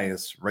being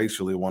biased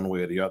racially one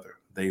way or the other.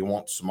 They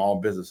want small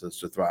businesses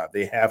to thrive.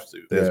 They have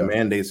to. There's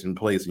mandates in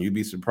place, and you'd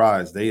be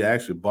surprised. They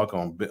actually buck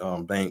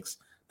on banks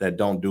that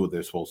don't do what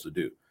they're supposed to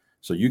do.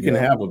 So you can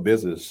have a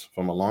business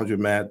from a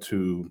laundromat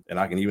to, and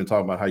I can even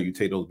talk about how you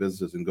take those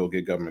businesses and go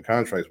get government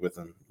contracts with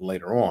them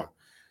later on.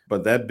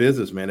 But that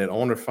business, man, that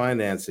owner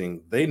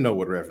financing, they know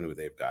what revenue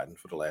they've gotten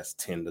for the last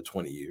 10 to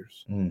 20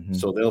 years. Mm-hmm.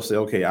 So they'll say,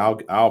 okay,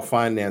 I'll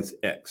finance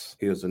X.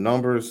 Here's the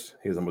numbers.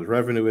 Here's how much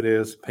revenue it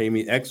is. Pay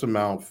me X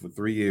amount for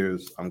 3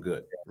 years. I'm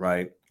good,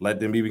 right? Let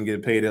them even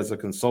get paid as a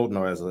consultant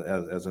or as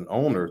an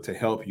owner to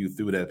help you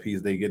through that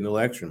piece. They get a little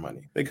extra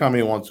money. They come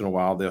in once in a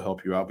while. They'll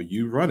help you out, but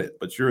you run it.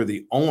 But you're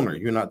the owner.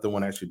 You're not the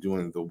one actually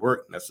doing the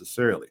work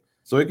necessarily.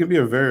 So it can be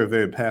a very,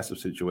 very passive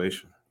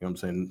situation. You know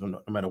what I'm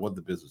saying? No matter what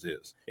the business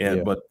is.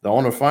 But the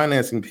owner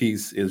financing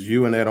piece is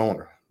you and that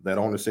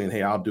owner saying,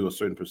 hey, I'll do a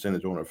certain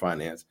percentage owner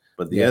finance.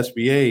 But the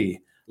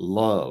SBA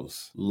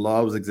loves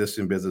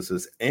existing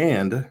businesses,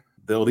 and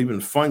they'll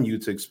even fund you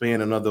to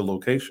expand another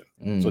location.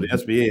 Mm. So the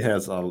SBA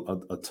has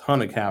a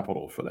ton of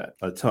capital for that,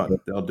 a ton.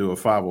 They'll do a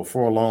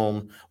 504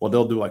 loan, or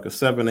they'll do like a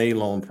 7A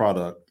loan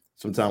product,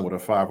 sometime with a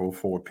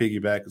 504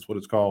 piggyback is what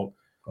it's called.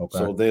 Okay.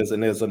 So there's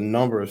a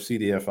number of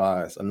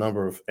CDFIs, a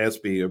number of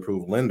SBA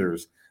approved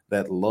lenders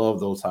that love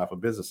those type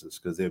of businesses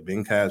because they've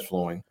been cash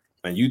flowing,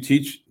 and you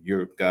teach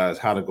your guys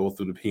how to go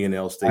through the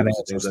P&L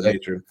statements, things of that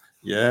nature.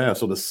 Yeah.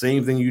 So the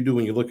same thing you do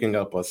when you're looking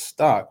up a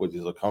stock, which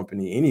is a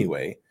company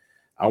anyway.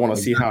 I want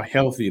to see how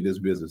healthy this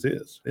business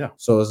is. Yeah.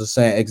 So it's the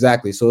same.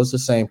 Exactly. So it's the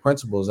same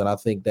principles. And I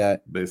think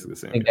that basically the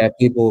same. I think that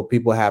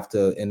people have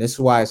to, and this is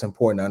why it's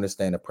important to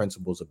understand the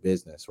principles of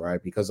business,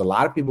 right? Because a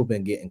lot of people have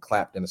been getting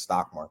clapped in the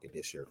stock market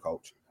this year,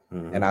 Coach.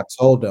 Mm-hmm. And I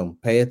told them,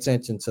 pay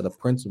attention to the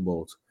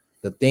principles,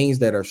 the things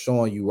that are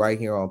showing you right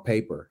here on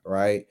paper,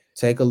 right?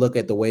 Take a look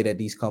at the way that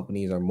these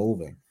companies are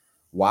moving.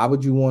 Why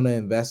would you want to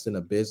invest in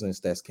a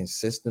business that's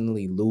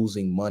consistently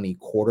losing money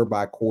quarter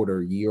by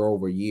quarter, year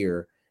over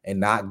year, and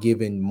not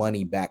giving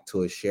money back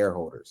to its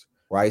shareholders,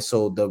 right?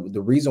 So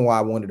the reason why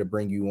I wanted to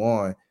bring you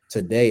on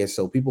today is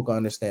so people can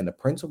understand the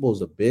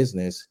principles of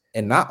business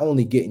and not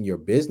only getting your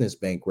business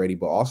bank ready,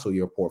 but also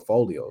your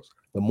portfolios.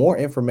 The more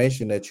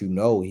information that you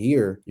know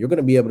here, you're going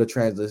to be able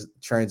to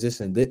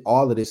transition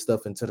all of this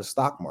stuff into the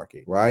stock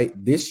market, right?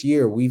 This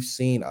year, we've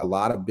seen a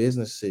lot of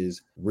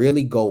businesses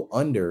really go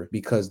under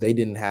because they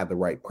didn't have the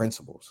right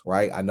principles,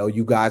 right? I know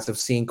you guys have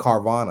seen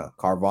Carvana.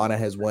 Carvana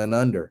has went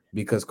under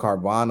because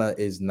Carvana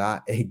is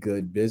not a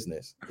good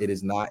business. It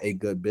is not a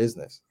good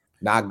business,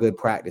 not good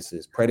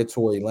practices,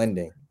 predatory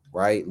lending,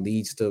 right?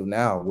 Leads to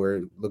now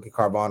we're looking at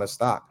Carvana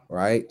stock,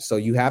 right? So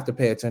you have to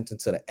pay attention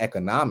to the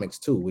economics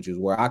too, which is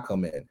where I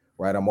come in.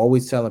 Right. I'm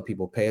always telling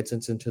people, pay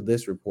attention to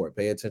this report,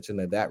 pay attention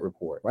to that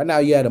report. Right now,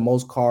 you had the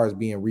most cars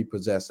being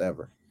repossessed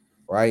ever.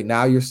 Right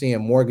now, you're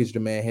seeing mortgage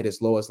demand hit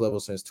its lowest level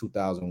since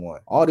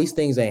 2001. All these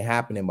things ain't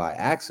happening by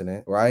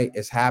accident. Right.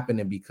 It's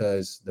happening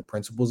because the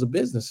principles of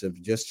business have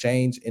just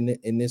changed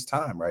in this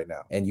time right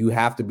now. And you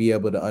have to be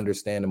able to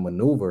understand and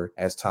maneuver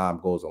as time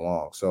goes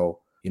along. So,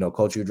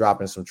 Coach, you're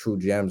dropping some true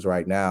gems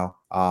right now.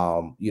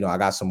 I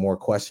got some more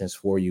questions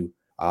for you.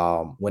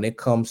 When it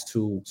comes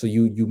to, so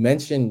you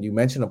mentioned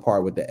a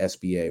part with the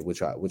SBA,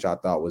 which I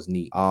thought was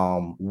neat.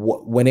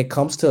 When it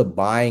comes to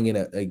buying in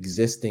an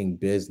existing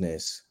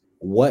business,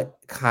 what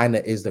kind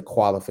of is the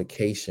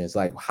qualifications?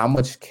 Like, how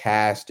much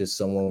cash does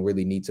someone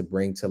really need to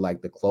bring to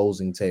like the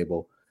closing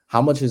table?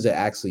 How much does it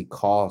actually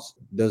cost?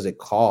 Does it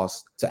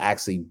cost to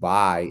actually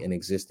buy an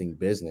existing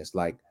business?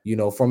 Like,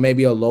 from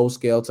maybe a low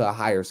scale to a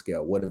higher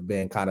scale would have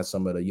been kind of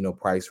some of the,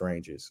 price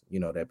ranges,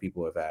 that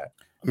people have had.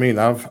 I mean,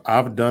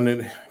 I've done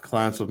it.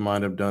 Clients of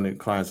mine have done it.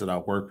 Clients that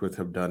I've worked with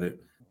have done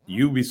it.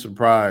 You'd be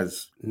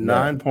surprised.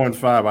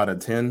 9.5 out of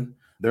 10,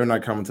 they're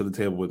not coming to the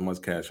table with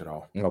much cash at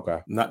all. Okay.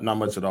 Not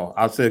much at all.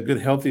 I'd say a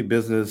good healthy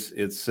business,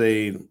 it's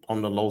say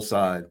on the low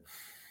side,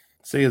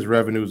 say his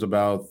revenue is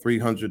about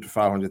 $300,000 to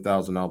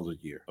 $500,000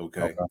 a year.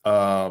 Okay.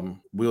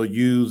 We'll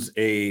use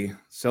a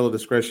seller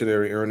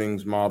discretionary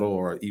earnings model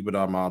or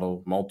EBITDA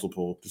model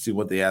multiple to see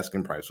what the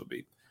asking price will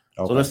be.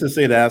 Okay. So let's just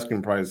say the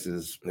asking price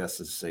is, let's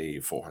just say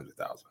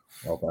 400,000.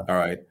 Okay. All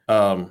right.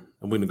 And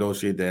we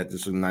negotiate that.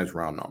 This is a nice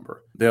round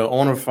number. They'll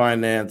owner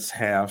finance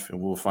half and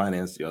we'll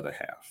finance the other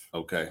half.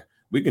 Okay.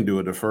 We can do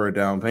a deferred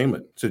down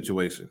payment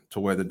situation to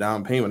where the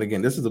down payment,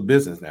 again, this is a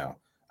business now.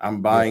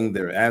 I'm buying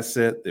their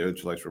asset, their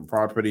intellectual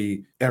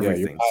property,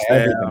 everything,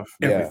 staff,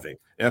 everything.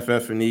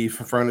 FF&E,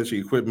 furniture,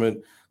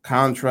 equipment,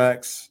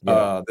 contracts,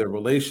 their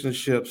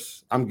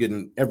relationships. I'm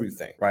getting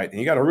everything, right? And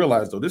you got to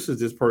realize, though, this is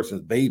this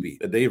person's baby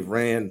that they've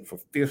ran for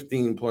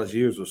 15 plus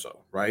years or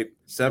so, right?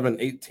 7,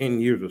 8,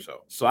 10 years or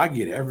so. So I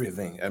get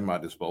everything at my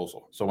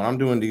disposal. So when I'm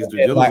doing these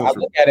due diligence, I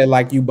look at it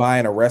like you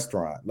buying a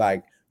restaurant,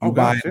 like you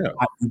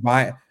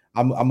buying.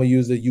 I'm gonna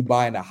use it. You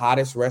buying the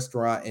hottest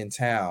restaurant in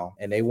town,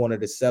 and they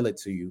wanted to sell it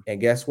to you. And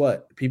guess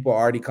what? People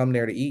already come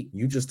there to eat.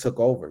 You just took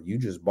over. You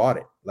just bought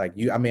it. Like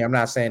you. I mean, I'm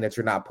not saying that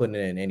you're not putting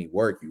in any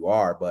work. You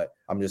are, but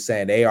I'm just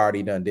saying they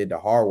already did the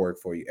hard work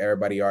for you.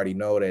 Everybody already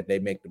know that they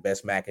make the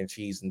best mac and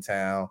cheese in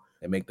town.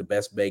 They make the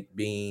best baked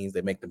beans.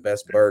 They make the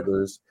best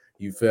burgers.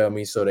 You feel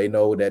me? So they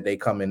know that they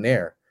come in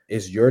there.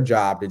 It's your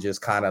job to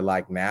just kind of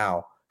like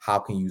now. How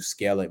can you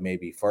scale it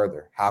maybe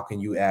further? How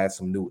can you add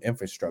some new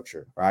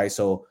infrastructure? Right.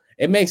 So.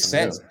 It makes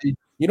sense. Yeah.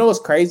 You know what's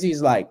crazy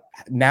is like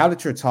now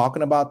that you're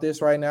talking about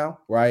this right now,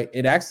 right?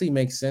 It actually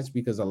makes sense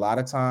because a lot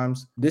of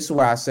times this is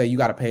where I say you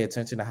got to pay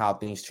attention to how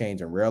things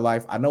change in real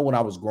life. I know when I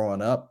was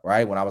growing up,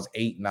 right? When I was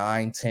 8,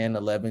 9, 10,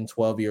 11,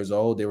 12 years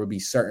old, there would be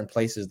certain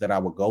places that I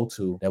would go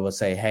to that would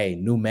say, hey,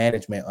 new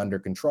management under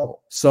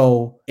control.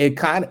 So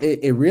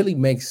it really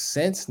makes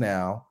sense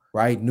now,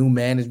 right? New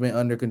management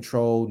under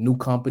control, new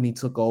company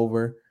took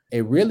over.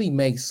 It really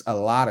makes a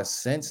lot of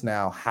sense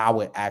now how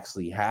it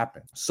actually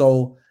happened.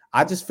 So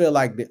I just feel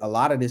like a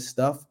lot of this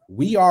stuff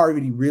we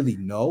already really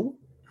know,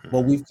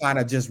 but we've kind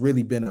of just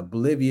really been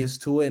oblivious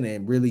to it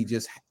and really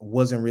just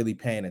wasn't really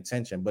paying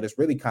attention. But it's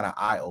really kind of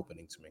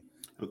eye-opening to me.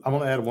 I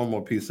want to add one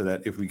more piece to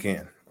that if we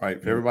can,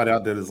 right? For everybody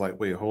out there that's like,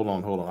 wait, hold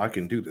on, I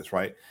can do this,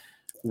 right?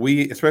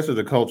 We, especially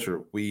the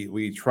culture,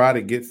 we try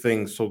to get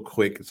things so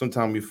quick.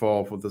 Sometimes we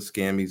fall for the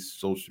scammy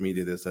social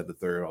media, this, that, the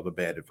third, all the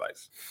bad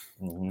advice.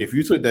 Mm-hmm. If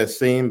you took that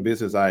same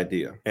business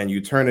idea and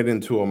you turn it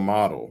into a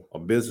model, a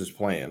business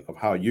plan of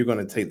how you're going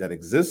to take that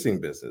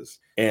existing business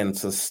and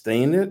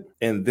sustain it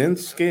and then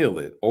scale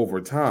it over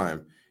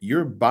time,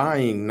 you're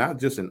buying not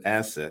just an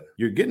asset,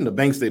 you're getting the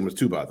bank statements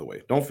too, by the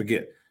way. Don't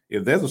forget.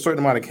 If there's a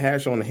certain amount of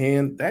cash on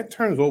hand, that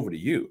turns over to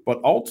you.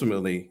 But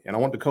ultimately, and I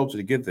want the culture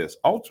to get this,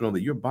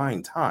 ultimately, you're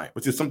buying time,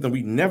 which is something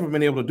we've never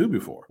been able to do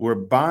before. We're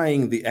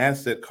buying the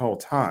asset called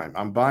time.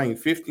 I'm buying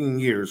 15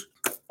 years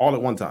all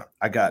at one time.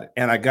 I got it.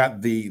 And I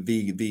got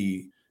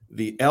the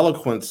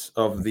eloquence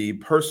of the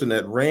person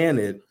that ran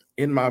it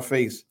in my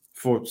face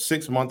for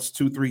 6 months,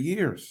 2, 3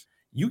 years.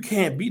 You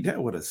can't beat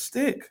that with a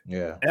stick.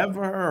 Yeah.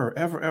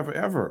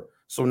 Ever.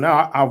 So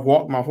now I've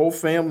walked my whole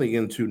family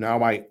into,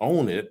 now I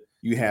own it.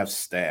 You have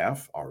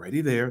staff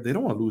already there. They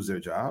don't want to lose their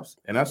jobs.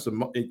 And that's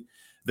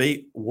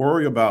they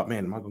worry about,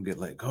 man, am I going to get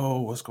let go?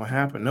 What's going to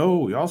happen?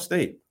 No, y'all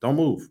stay. Don't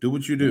move. Do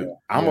what you do. Yeah,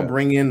 I'm going to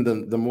bring in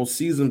the most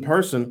seasoned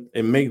person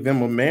and make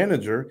them a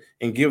manager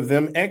and give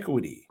them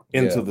equity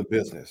into the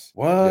business.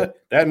 What? Yeah.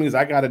 That means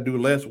I got to do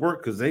less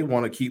work because they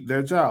want to keep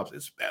their jobs,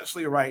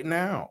 especially right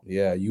now.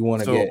 Yeah, you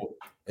want to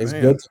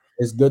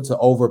It's good to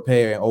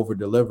overpay and over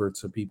deliver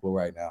to people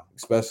right now,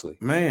 especially.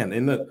 Man,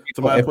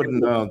 somebody put in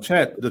the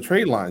chat the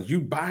trade lines. You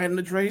buying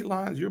the trade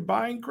lines, you're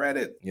buying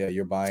credit. Yeah,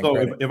 you're buying so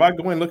credit. If I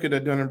go and look at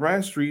that Dun &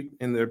 Bradstreet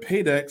and their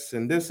Paydex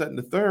and this, that, and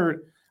the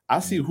third, I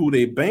see who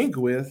they bank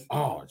with.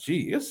 Oh,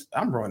 gee,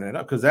 I'm running it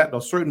up because at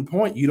a certain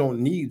point, you don't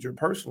need your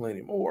personal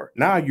anymore.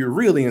 Now you're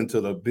really into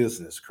the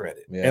business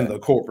credit and the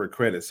corporate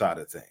credit side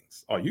of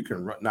things. Oh, you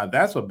can run. Now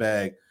that's a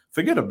bag.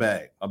 Forget a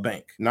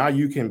bank. Now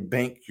you can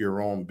bank your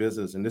own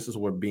business. And this is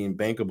where being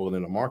bankable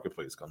in the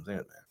marketplace comes in,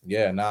 man.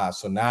 Yeah,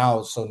 So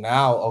now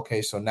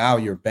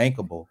you're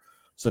bankable.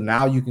 So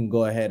now you can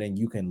go ahead and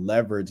you can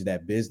leverage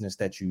that business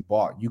that you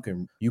bought. You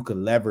can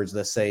leverage,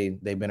 let's say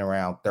they've been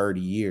around 30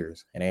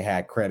 years and they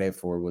had credit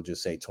for, we'll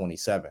just say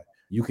 27.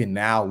 You can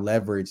now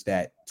leverage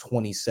that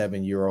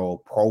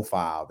 27-year-old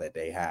profile that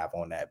they have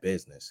on that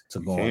business to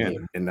go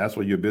in. And that's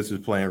where your business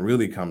plan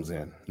really comes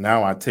in.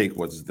 Now I take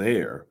what's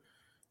there,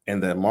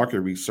 and that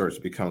market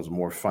research becomes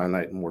more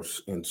finite, more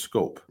in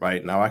scope,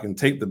 right? Now I can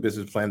take the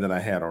business plan that I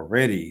had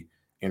already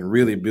and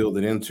really build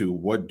it into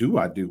what do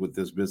I do with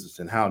this business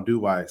and how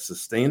do I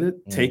sustain it,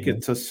 take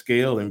it to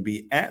scale and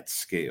be at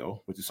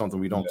scale, which is something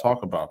we don't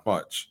talk about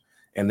much.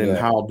 And then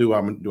how do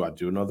I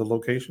do another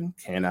location?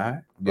 Can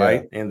I?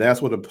 Right. And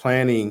that's where the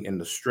planning and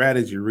the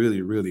strategy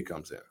really, really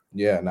comes in.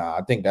 Yeah, no,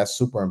 I think that's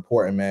super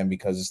important, man,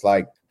 because it's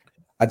like,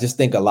 I just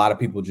think a lot of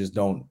people just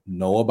don't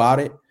know about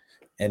it.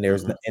 And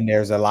there's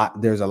a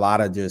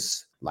lot of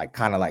just like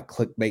kind of like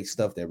clickbait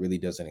stuff that really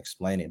doesn't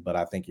explain it. But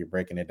I think you're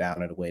breaking it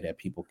down in a way that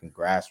people can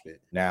grasp it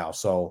now.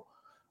 So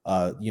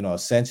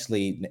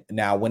essentially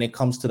now when it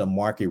comes to the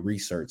market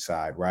research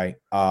side, right?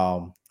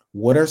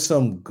 What are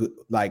some good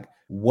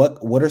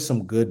what are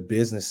some good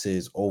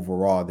businesses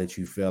overall that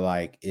you feel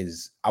like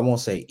is, I won't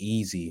say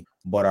easy,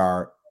 but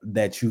are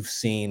that you've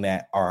seen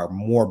that are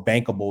more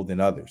bankable than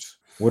others?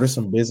 What are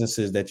some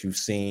businesses that you've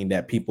seen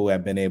that people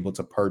have been able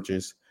to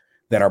purchase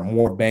that are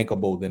more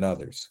bankable than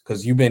others?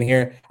 Because I've been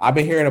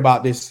hearing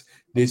about this.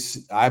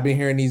 I've been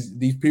hearing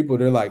these people.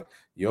 They're like,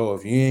 yo,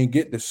 if you ain't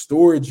get the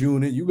storage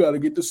unit, you got to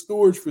get the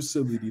storage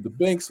facility. The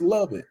banks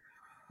love it.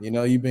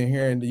 You've been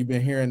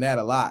hearing that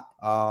a lot.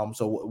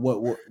 So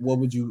what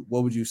would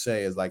you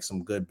say is like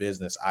some good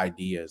business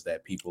ideas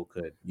that people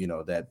could,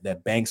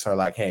 that banks are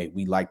like, hey,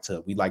 we like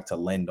to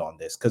lend on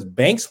this? Because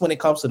banks, when it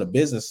comes to the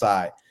business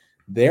side,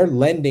 they're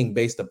lending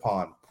based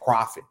upon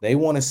profit. They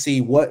want to see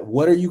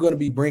what are you going to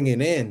be bringing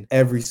in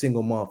every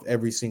single month,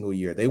 every single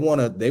year. They want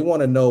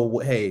to know,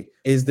 hey,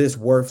 is this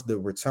worth the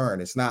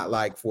return? It's not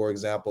like, for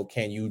example,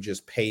 can you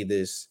just pay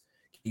this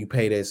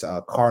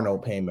car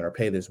note payment or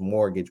pay this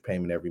mortgage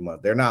payment every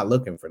month? They're not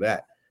looking for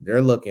that.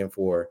 They're looking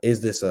for,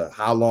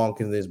 how long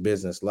can this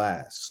business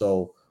last?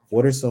 So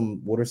what are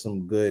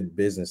some good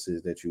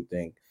businesses that you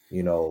think,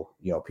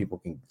 people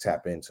can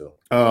tap into?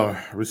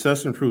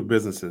 Recession-proof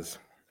businesses.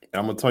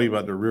 I'm going to tell you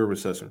about the real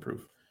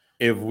recession-proof.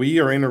 If we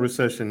are in a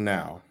recession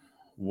now,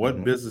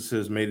 what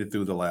businesses made it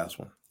through the last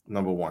one?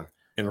 Number one.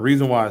 And the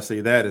reason why I say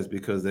that is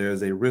because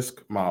there's a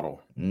risk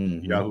model.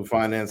 Yahoo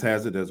Finance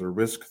has it. There's a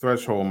risk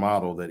threshold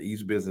model that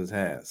each business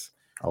has.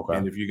 Okay.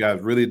 And if you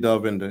guys really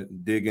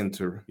dig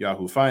into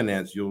Yahoo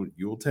Finance,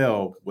 you'll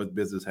tell what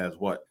business has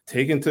what.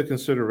 Take into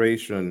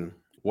consideration,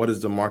 what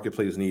does the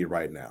marketplace need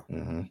right now?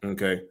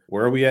 Okay.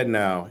 Where are we at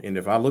now? And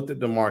if I looked at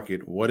the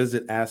market, what is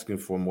it asking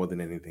for more than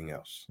anything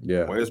else?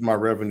 Yeah. Where is my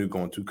revenue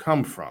going to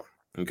come from?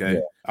 Okay. Yeah.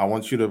 I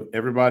want you to,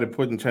 everybody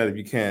put in chat if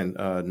you can,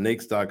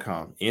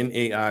 NAICS.com,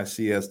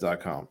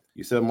 NAICS.com.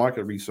 You said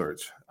market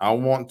research. I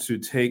want to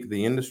take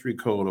the industry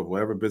code of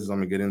whatever business I'm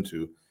gonna get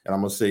into, and I'm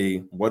gonna say,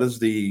 what is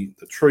the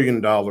 $1 trillion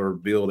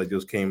bill that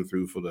just came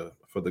through for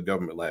the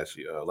government last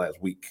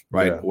week,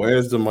 right? Yeah.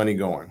 Where's the money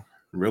going?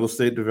 Real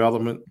estate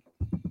development,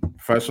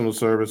 professional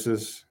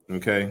services,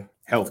 okay,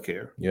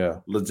 healthcare,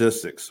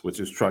 logistics, which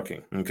is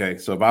trucking. Okay.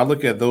 So if I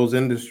look at those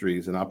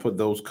industries and I put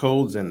those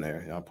codes in there,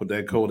 and I put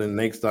that code in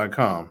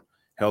NAICS.com,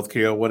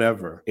 healthcare,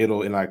 whatever,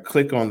 and I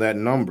click on that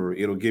number,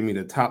 it'll give me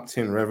the top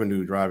 10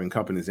 revenue driving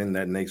companies in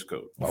that NAICS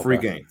code.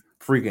 Okay.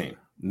 Free game.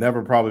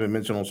 Never probably been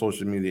mentioned on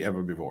social media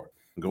ever before.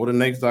 Go to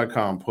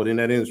NAICS.com, put in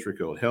that industry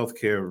code,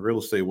 healthcare, real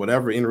estate,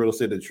 whatever in real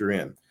estate that you're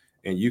in.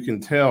 And you can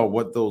tell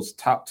what those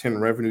top 10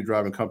 revenue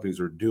driving companies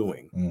are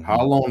doing,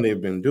 how long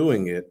they've been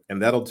doing it.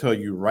 And that'll tell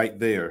you right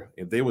there,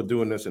 if they were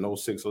doing this in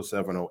 06,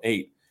 07,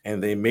 08,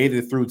 and they made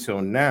it through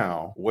till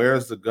now,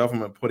 where's the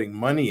government putting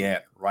money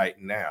at right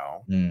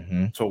now?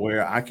 So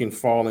where I can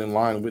fall in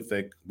line with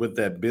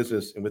that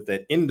business and with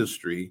that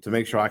industry to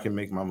make sure I can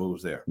make my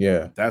moves there.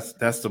 Yeah.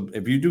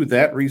 If you do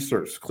that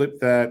research, clip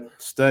that,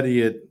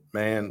 study it,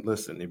 man,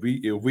 listen, if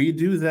we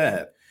do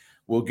that,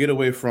 we'll get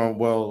away from,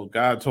 well,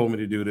 God told me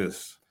to do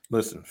this.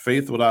 Listen,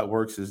 faith without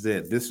works is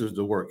dead. This is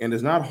the work. And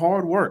it's not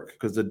hard work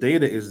because the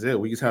data is there.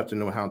 We just have to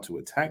know how to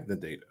attack the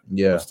data.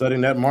 Yeah. But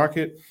studying that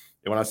market,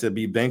 and when I said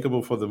be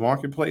bankable for the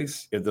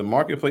marketplace, if the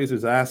marketplace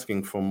is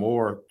asking for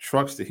more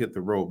trucks to hit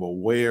the road, but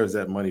where is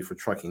that money for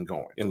trucking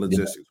going? In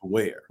logistics,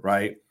 where,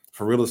 right?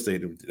 For real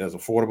estate, as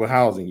affordable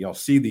housing, y'all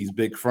see these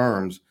big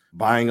firms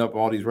buying up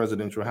all these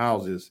residential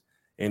houses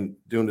and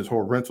doing this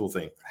whole rental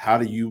thing. How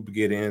do you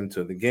get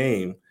into the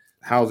game?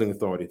 Housing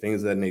authority,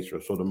 things of that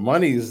nature. So the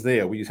money is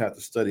there. We just have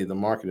to study the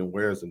market and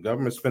where is the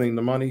government spending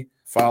the money,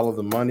 follow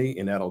the money,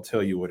 and that'll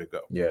tell you where to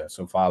go. Yeah.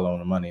 So following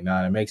the money.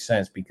 Now it makes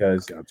sense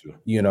because,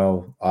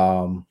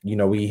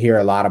 we hear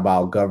a lot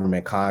about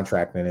government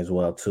contracting as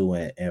well too,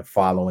 and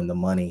following the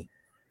money.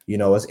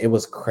 It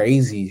was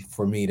crazy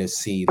for me to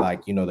see,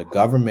 the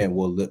government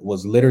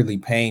was literally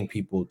paying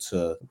people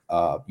to,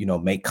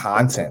 make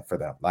content for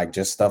them, like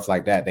just stuff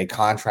like that. They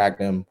contract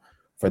them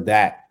for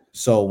that.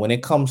 So when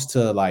it comes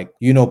to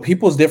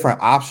people's different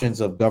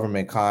options of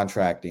government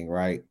contracting,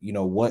 right?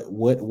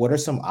 What are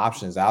some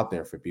options out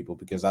there for people?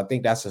 Because I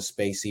think that's a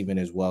space even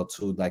as well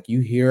too. Like you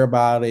hear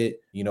about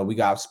it, we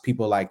got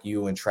people like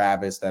you and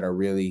Travis that are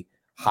really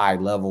high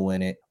level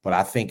in it. But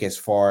I think as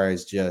far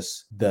as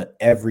just the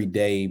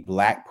everyday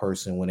Black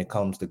person, when it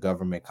comes to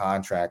government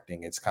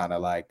contracting, it's kind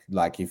of like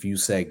if you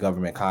say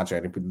government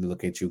contracting, people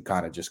look at you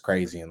kind of just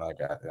crazy and I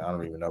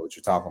don't even know what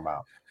you're talking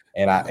about.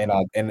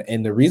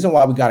 And the reason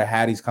why we got to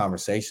have these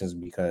conversations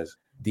because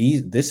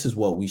This is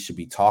what we should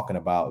be talking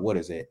about. What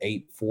is it?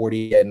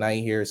 8:40 at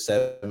night here,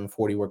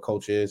 7:40 where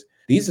coach is.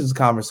 These are the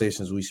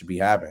conversations we should be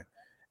having.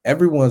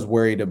 Everyone's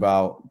worried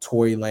about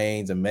Tory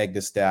Lanez and Meg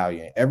Thee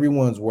Stallion.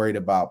 Everyone's worried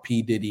about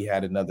P. Diddy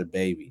had another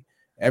baby.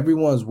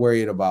 Everyone's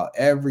worried about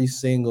every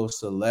single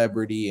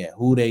celebrity and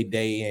who they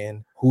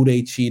dating, who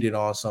they cheated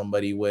on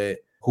somebody with,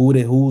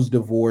 who's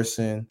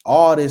divorcing,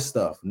 all this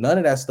stuff. None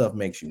of that stuff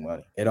makes you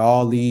money. It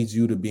all leads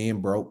you to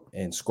being broke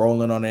and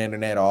scrolling on the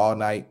internet all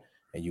night,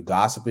 and you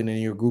gossiping in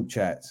your group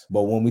chats.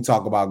 But when we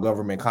talk about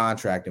government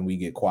contracting, we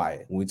get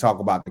quiet. When we talk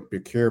about the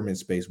procurement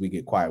space, we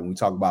get quiet. When we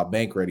talk about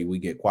bank ready, we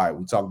get quiet.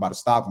 When we talk about the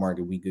stock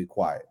market, we get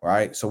quiet,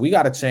 right? So we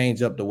got to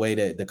change up the way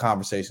that the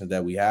conversations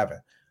that we having.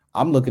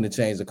 I'm looking to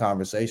change the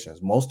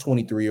conversations. Most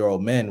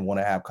 23-year-old men want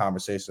to have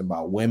conversations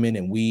about women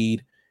and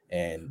weed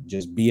and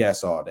just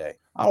BS all day.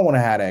 I don't want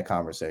to have that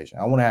conversation.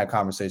 I want to have a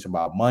conversation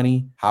about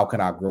money. How can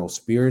I grow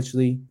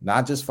spiritually,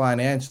 not just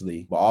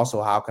financially, but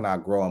also how can I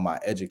grow in my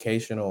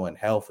educational and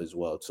health as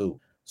well too.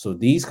 So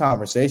these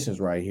conversations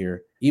right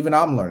here, even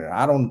I'm learning.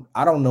 I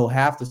don't know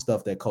half the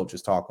stuff that coach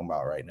is talking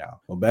about right now.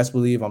 But best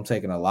believe I'm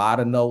taking a lot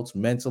of notes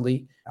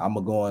mentally. I'm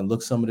going to go and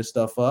look some of this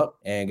stuff up.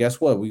 And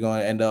guess what? We're going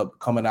to end up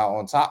coming out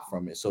on top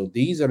from it. So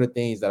these are the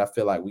things that I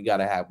feel like we got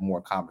to have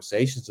more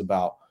conversations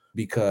about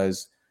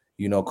because,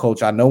 you know,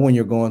 coach, I know when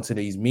you're going to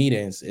these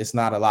meetings, it's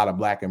not a lot of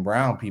black and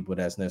brown people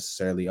that's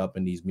necessarily up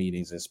in these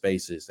meetings and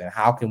spaces. And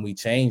how can we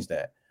change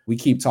that? We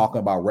keep talking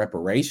about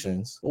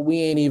reparations, but we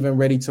ain't even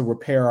ready to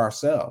repair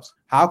ourselves.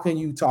 How can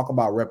you talk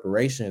about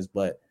reparations,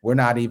 but we're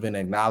not even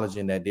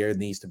acknowledging that there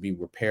needs to be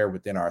repair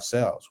within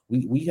ourselves?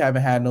 We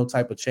haven't had no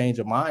type of change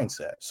of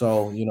mindset.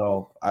 So, you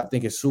know, I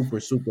think it's super,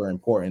 super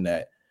important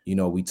that, you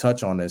know, we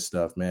touch on this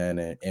stuff,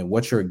 man. And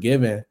what you're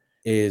giving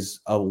is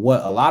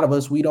what a lot of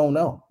us, we don't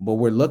know, but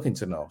we're looking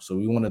to know. So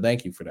we want to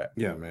thank you for that.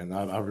 Yeah, man,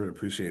 I really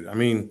appreciate it. I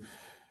mean,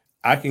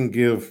 I can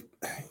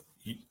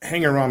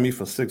hang around me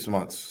for 6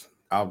 months.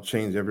 I'll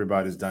change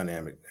everybody's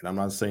dynamic. And I'm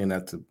not saying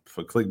that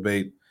for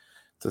clickbait,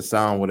 to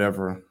sound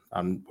whatever.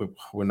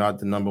 We're not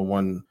the number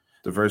one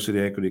diversity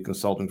equity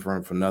consulting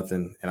firm for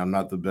nothing. And I'm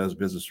not the best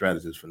business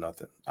strategist for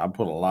nothing. I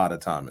put a lot of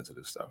time into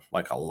this stuff,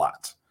 like a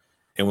lot.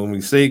 And when we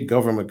say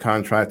government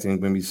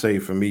contracting, when we say,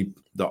 for me,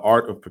 the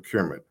art of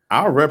procurement,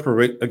 I'll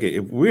reparate. Okay,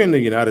 if we're in the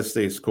United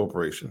States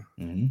Corporation,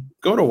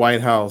 go to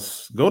White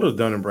House, go to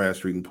Dun &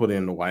 Bradstreet and put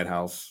in the White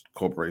House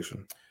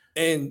Corporation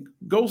and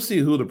go see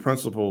who the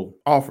principal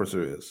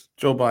officer is,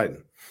 Joe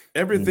Biden.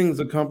 Everything's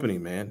a company,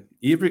 man.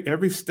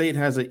 Every state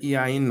has an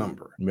EIN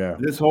number. Yeah.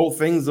 This whole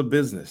thing's a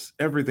business.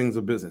 Everything's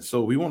a business.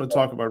 So we want to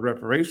talk about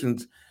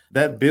reparations.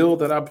 That bill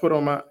that I put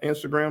on my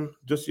Instagram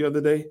just the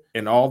other day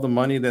and all the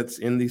money that's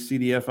in these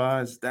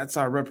CDFIs, that's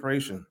our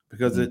reparation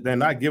because they're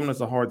not giving us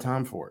a hard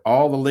time for it.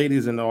 All the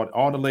ladies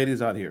all the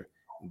ladies out here,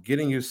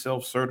 getting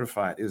yourself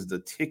certified is the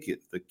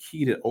ticket, the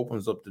key that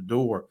opens up the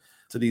door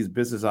to these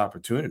business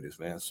opportunities,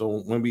 man.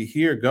 So when we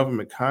hear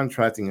government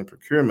contracting and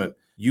procurement,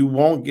 you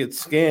won't get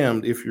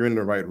scammed if you're in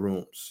the right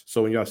rooms.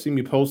 So when y'all see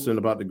me posting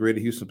about the Greater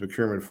Houston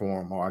Procurement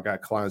Forum, or I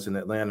got clients in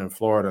Atlanta and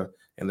Florida,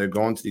 and they're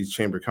going to these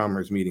Chamber of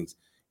Commerce meetings,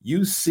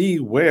 you see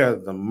where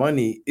the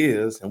money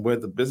is and where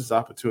the business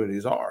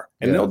opportunities are.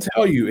 And they'll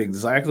tell you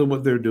exactly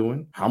what they're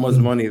doing, how much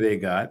money they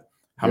got,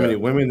 how many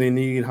women they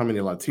need, how many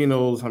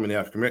Latinos, how many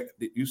African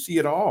Americans. You see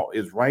it all.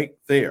 It's right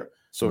there.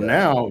 So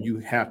now you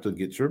have to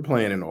get your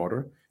plan in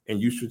order and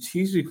you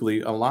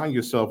strategically align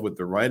yourself with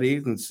the right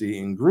agency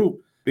and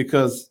group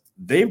because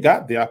they've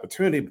got the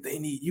opportunity, but they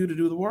need you to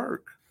do the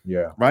work.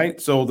 Yeah. Right.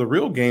 So the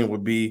real game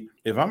would be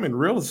if I'm in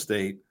real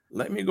estate,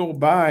 let me go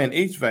buy an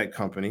HVAC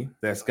company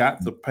that's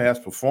got the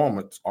past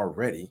performance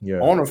already.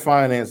 Owner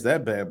finance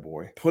that bad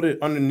boy, put it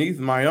underneath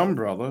my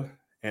umbrella.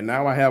 And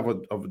now I have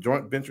a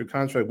joint venture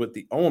contract with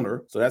the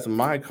owner. So that's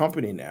my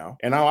company now.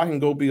 And now I can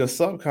go be a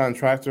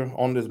subcontractor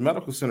on this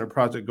medical center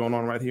project going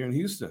on right here in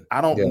Houston.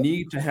 I don't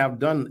need to have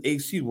done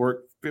AC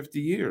work 50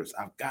 years.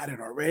 I've got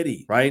it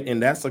already. Right.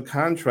 And that's a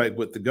contract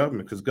with the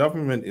government because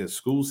government is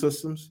school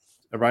systems.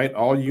 Right.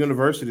 All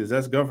universities,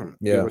 that's government.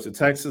 University of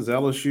Texas,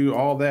 LSU,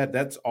 all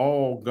that's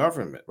all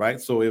government. Right.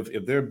 So if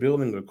they're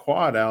building a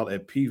quad out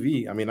at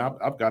PV, I mean,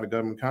 I've got a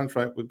government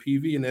contract with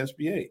PV and the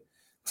SBA.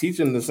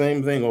 Teaching the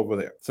same thing over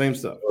there, same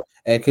stuff.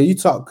 And can you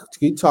talk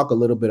a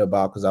little bit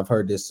about, because I've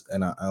heard this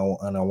and I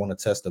want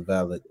to test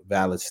a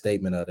valid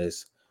statement of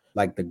this.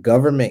 Like the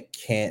government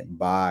can't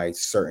buy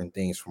certain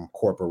things from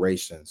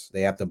corporations.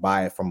 They have to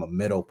buy it from a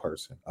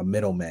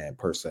middleman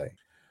per se.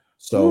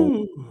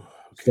 So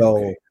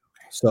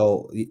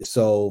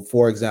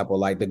for example,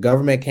 like the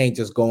government can't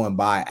just go and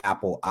buy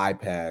Apple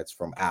iPads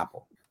from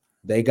Apple.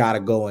 They got to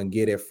go and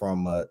get it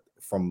from a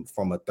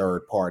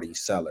third party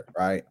seller,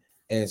 right?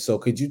 And so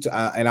could you,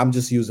 and I'm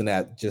just using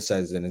that just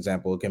as an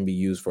example, it can be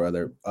used for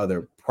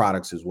other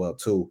products as well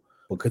too.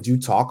 But could you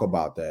talk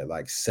about that,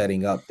 like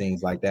setting up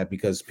things like that?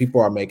 Because people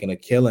are making a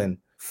killing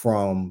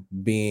from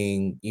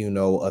being, you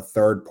know, a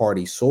third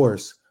party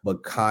source,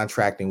 but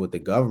contracting with the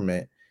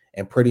government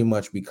and pretty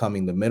much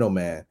becoming the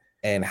middleman.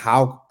 And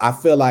how I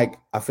feel like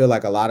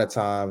a lot of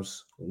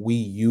times we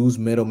use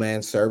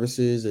middleman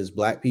services as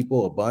Black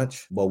people a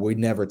bunch, but we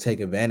never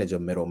take advantage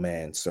of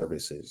middleman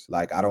services.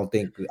 Like I don't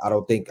think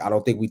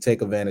we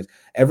take advantage.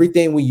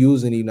 Everything we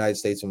use in the United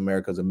States of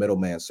America is a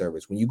middleman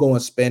service. When you go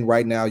and spend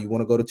right now, you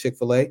want to go to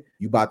Chick-fil-A,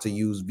 you about to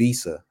use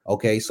Visa.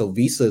 Okay, so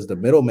Visa is the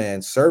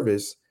middleman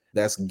service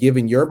that's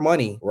giving your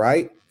money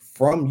right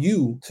from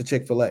you to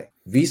Chick-fil-A.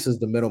 Visa is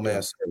the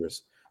middleman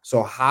service.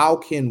 So how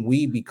can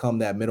we become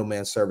that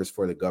middleman service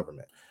for the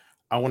government?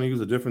 I want to use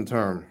a different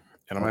term,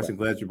 and I'm actually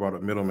glad you brought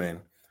up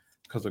middleman,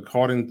 because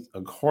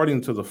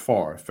according to the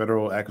FAR,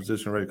 Federal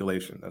Acquisition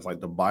Regulation, that's like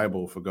the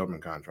Bible for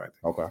government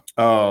contracting.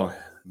 Okay.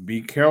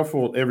 Be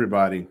careful,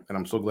 everybody, and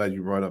I'm so glad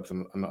you brought up.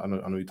 I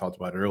know you talked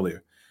about it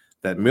earlier.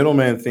 That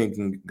middleman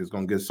thinking is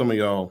going to get some of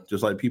y'all,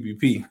 just like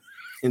PPP,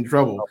 in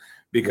trouble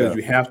because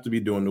you have to be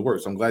doing the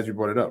work. So I'm glad you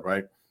brought it up,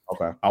 right?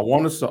 Okay. I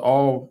want us to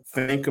all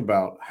think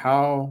about,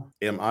 how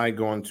am I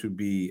going to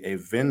be a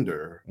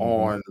vendor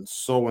on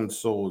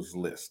so-and-so's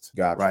list,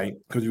 right?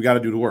 Because you got to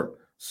do the work.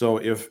 So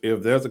if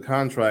there's a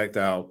contract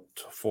out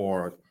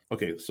for,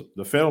 so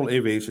the Federal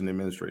Aviation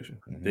Administration,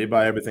 they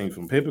buy everything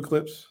from paper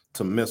clips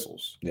to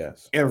missiles.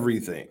 Yes.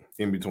 Everything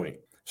in between.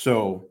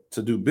 So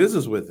to do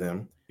business with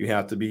them, you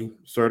have to be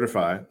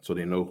certified so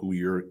they know who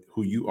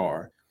you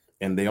are.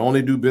 And they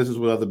only do business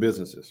with other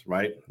businesses,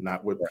 right?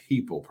 Not with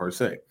people per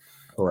se.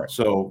 Correct.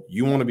 So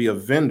you want to be a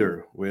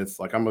vendor with,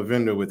 like, I'm a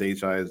vendor with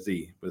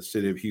HISD, with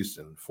City of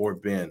Houston,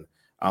 Fort Bend.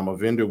 I'm a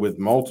vendor with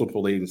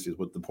multiple agencies,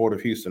 with the Port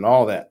of Houston,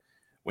 all that.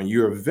 When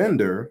you're a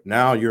vendor,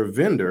 now your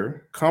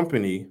vendor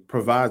company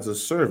provides a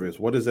service.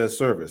 What is that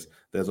service?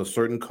 There's a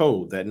certain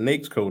code. That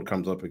NAICS code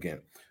comes up again.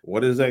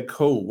 What is that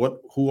code?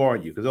 Who are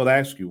you? Because they'll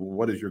ask you, well,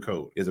 what is your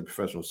code? Is it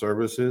professional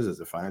services? Is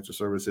it financial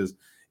services?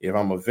 If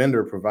I'm a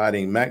vendor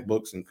providing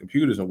MacBooks and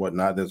computers and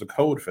whatnot, there's a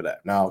code for that.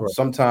 Now,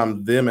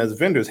 sometimes them as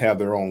vendors have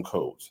their own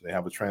codes. They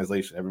have a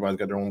translation. Everybody's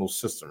got their own little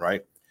system,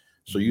 right?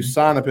 So you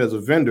sign up as a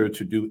vendor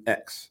to do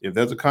X. If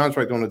there's a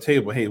contract on the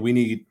table, hey, we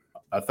need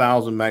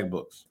 1,000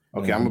 MacBooks.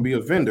 Okay, I'm going to be a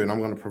vendor and I'm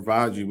going to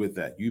provide you with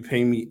that. You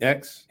pay me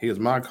X. Here's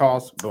my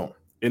cost. Boom.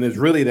 And it's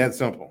really that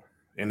simple.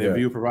 And if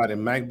you're providing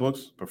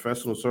MacBooks,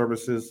 professional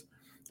services,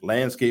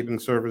 landscaping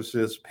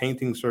services,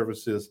 painting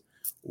services,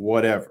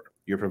 whatever,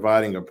 you're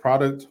providing a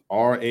product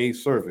or a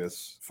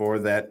service for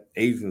that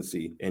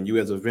agency, and you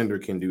as a vendor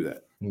can do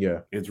that. Yeah.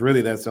 It's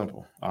really that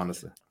simple,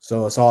 honestly.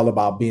 So it's all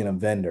about being a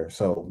vendor.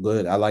 So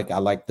good. I like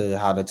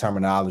how the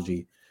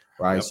terminology,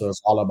 right? Yep. So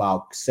it's all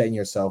about setting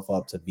yourself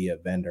up to be a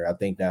vendor. I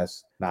think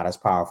that's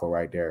powerful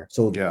right there.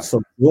 So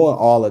so doing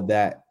all of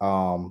that,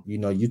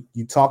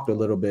 you talked a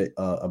little bit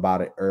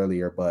about it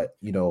earlier, but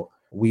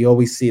we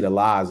always see the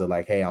lies of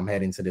like, hey, I'm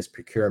heading to this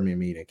procurement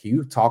meeting. Can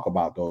you talk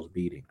about those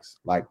meetings?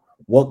 Like,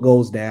 what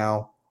goes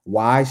down?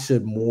 Why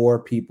should more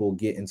people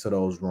get into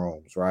those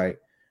rooms, right?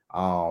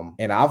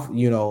 And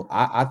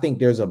I think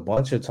there's a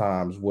bunch of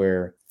times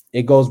where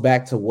it goes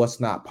back to what's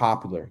not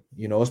popular.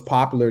 It's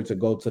popular to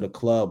go to the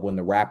club when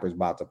the rapper's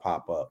about to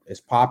pop up.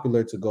 It's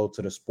popular to go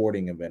to the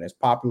sporting event. It's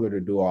popular to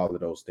do all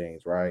of those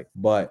things, right?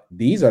 But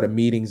these are the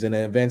meetings and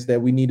the events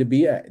that we need to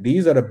be at.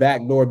 These are the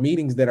backdoor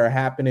meetings that are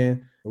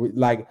happening.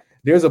 Like,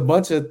 there's a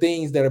bunch of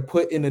things that are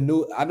put in the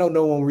news. I know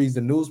no one reads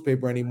the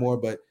newspaper anymore,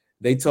 but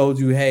they told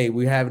you, hey,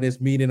 we're having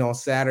this meeting on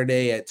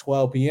Saturday at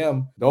 12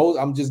 p.m. Those,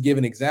 I'm just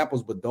giving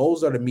examples, but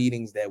those are the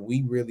meetings that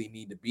we really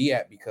need to be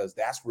at, because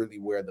that's really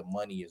where the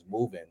money is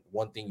moving.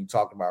 One thing you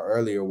talked about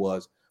earlier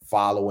was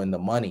following the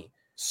money.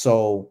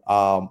 So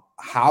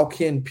how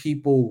can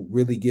people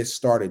really get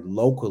started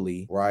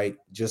locally, right?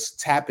 Just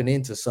tapping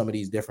into some of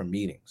these different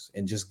meetings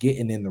and just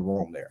getting in the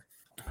room there.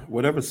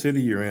 Whatever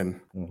city you're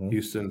in,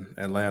 Houston,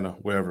 Atlanta,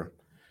 wherever,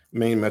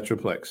 main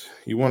metroplex,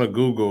 you want to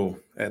Google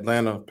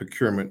Atlanta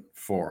Procurement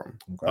Forum,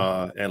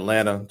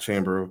 Atlanta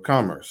Chamber of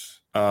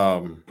Commerce,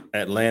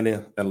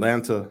 Atlanta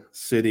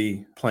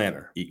City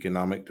Planner,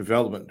 Economic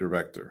Development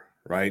Director,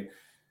 right?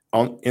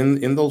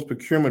 In those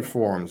procurement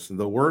forums,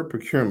 the word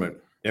procurement,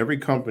 every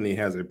company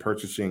has a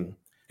purchasing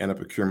and a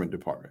procurement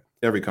department.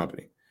 Every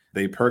company.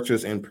 They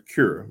purchase and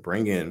procure,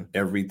 bring in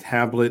every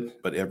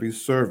tablet, but every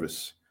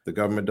service. The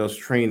government does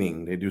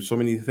training. They do so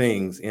many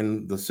things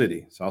in the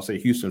city. So I'll say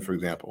Houston, for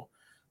example.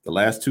 The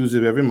last Tuesday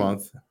of every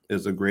month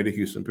is the Greater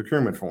Houston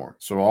Procurement Forum.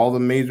 So all the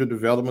major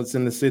developments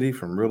in the city,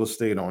 from real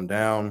estate on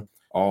down,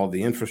 all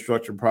the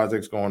infrastructure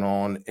projects going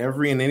on,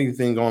 every and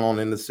anything going on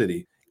in the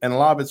city. And a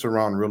lot of it's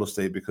around real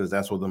estate because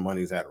that's where the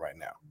money's at right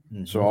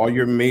now. So all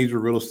your major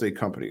real estate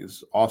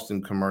companies,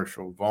 Austin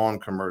Commercial, Vaughn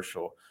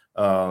Commercial,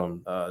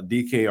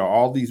 DKR,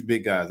 all these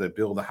big guys that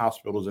build the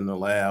hospitals and the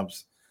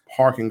labs,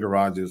 parking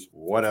garages,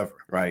 whatever,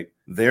 right?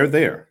 They're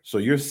there. So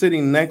you're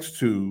sitting next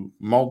to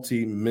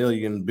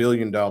multi-million,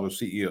 billion-dollar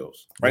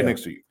CEOs right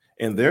next to you.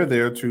 And they're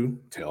there to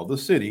tell the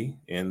city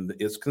and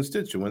its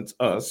constituents,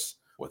 us,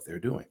 what they're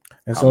doing.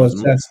 And so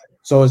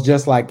it's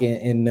just like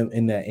in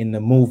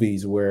the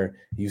movies where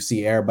you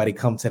see everybody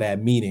come to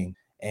that meeting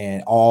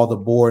and all the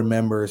board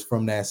members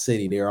from that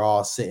city, they're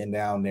all sitting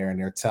down there and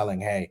they're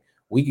telling, hey,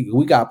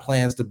 we got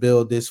plans to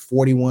build this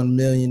 $41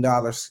 million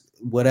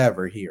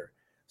whatever here.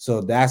 So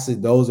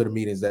those are the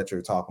meetings that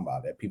you're talking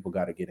about that people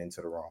got to get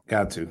into the room.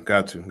 Got to. And you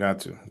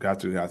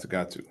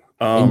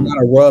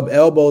gotta rub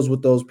elbows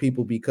with those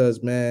people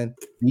because, man,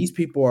 these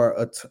people are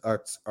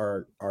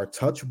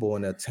touchable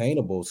and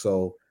attainable.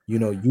 So,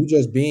 you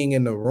just being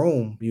in the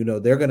room,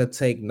 they're gonna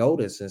take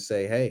notice and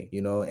say, hey,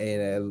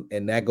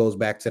 and that goes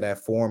back to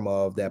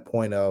that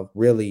point of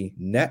really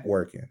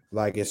networking.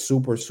 Like it's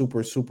super,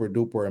 super, super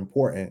duper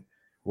important,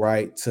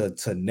 right?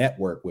 To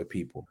network with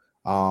people.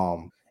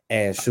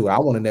 And shoot, I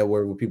want to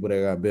network with people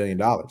that got $1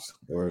 billion or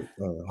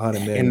 $100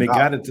 million. And they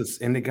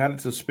got it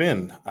to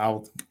spend.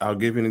 I'll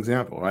give you an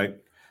example, right?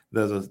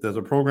 There's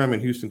a program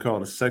in Houston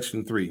called a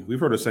Section 3. We've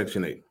heard of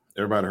Section 8.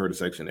 Everybody heard of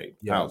Section 8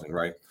 housing,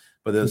 right?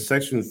 But there's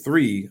Section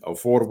 3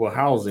 affordable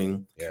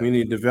housing,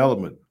 community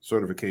development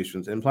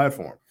certifications and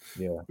platform.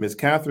 Yeah. Ms.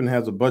 Catherine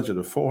has a budget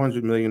of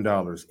 $400 million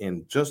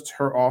in just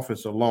her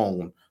office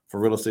alone for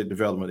real estate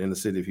development in the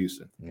city of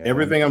Houston. Yeah.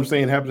 Everything I'm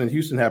saying happens in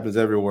Houston happens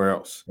everywhere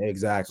else.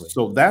 Exactly.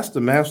 So that's the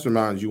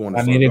masterminds you want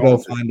to. I need to go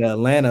find the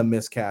Atlanta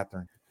Miss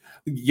Catherine.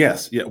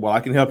 Yes. Yeah. Well, I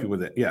can help you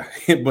with that. Yeah.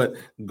 But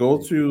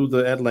go to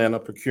the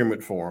Atlanta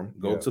Procurement Forum,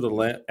 go to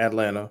the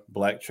Atlanta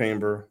Black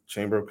Chamber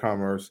of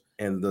Commerce,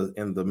 and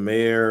the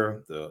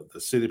mayor, the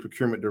city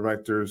procurement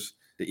directors,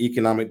 the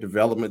economic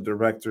development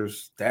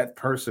directors. That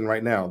person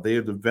right now, they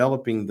are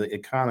developing the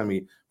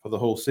economy for the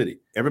whole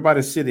city.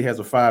 Everybody's city has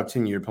a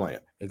 5-10-year plan.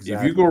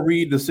 Exactly. If you go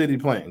read the city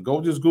plan,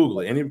 go just Google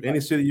it. Any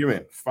city you're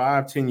in,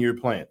 5-10-year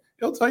plan.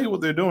 It'll tell you what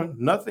they're doing.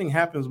 Nothing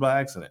happens by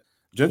accident.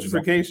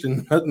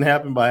 Gentrification doesn't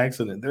happen by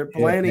accident. They're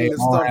planning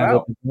this stuff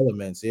out.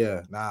 Elements,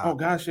 Oh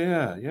gosh,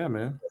 yeah,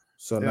 man.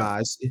 So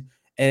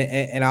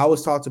and I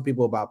always talk to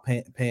people about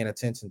paying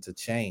attention to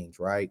change,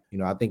 right?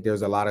 I think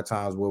there's a lot of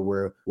times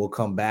where we'll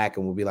come back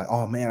and we'll be like,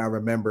 oh man, I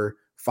remember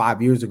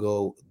 5 years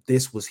ago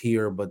this was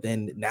here, but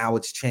then now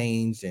it's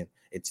changed and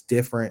it's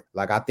different.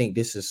 Like, I think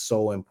this is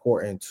so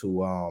important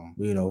to,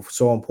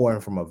 so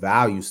important from a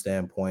value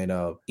standpoint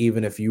of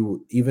even if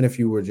you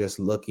were just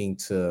looking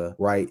to,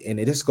 right. And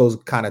it just goes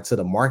kind of to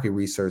the market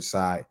research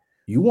side.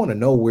 You want to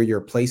know where you're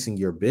placing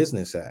your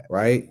business at,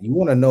 right? You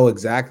want to know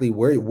exactly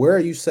where are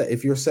you set.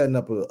 If you're setting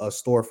up a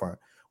storefront,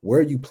 where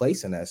are you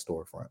placing that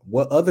storefront?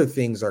 What other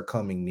things are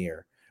coming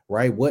near?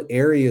 Right? What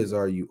areas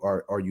are you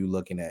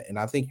looking at? And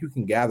I think you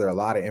can gather a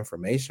lot of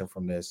information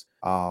from this,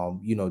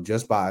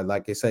 just by,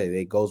 like I said,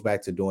 it goes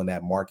back to doing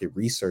that market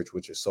research,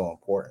 which is so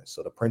important.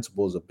 So the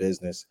principles of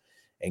business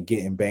and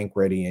getting bank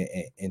ready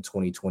in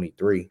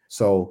 2023.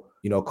 So,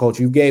 Coach,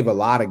 you gave a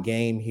lot of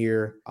game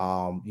here.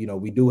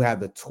 We do have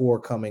the tour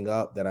coming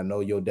up that I know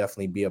you'll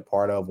definitely be a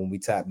part of when we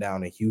tap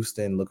down in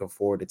Houston. Looking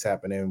forward to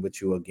tapping in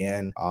with you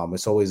again.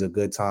 It's always a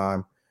good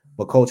time.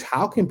 But Coach,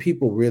 how can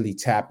people really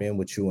tap in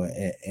with you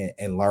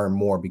and learn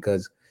more?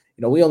 Because,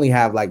 we only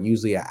have like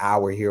usually an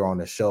hour here on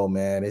the show,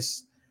 man.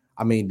 This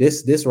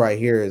right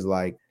here is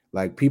like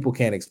people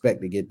can't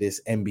expect to get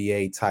this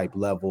NBA type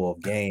level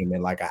of game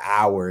in like an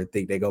hour and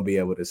think they're going to be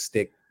able to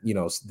stick,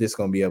 this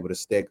going to be able to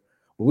stick.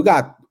 We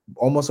got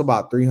almost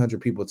about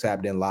 300 people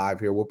tapped in live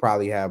here. We'll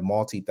probably have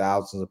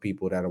multi-thousands of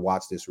people that'll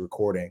watch this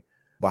recording.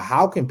 But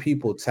how can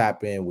people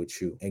tap in with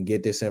you and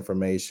get this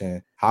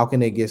information? How can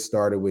they get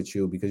started with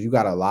you? Because you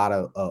got a lot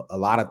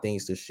of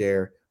things to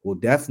share. We'll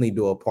definitely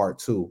do a part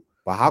 2.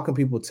 But how can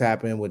people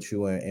tap in with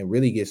you and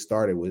really get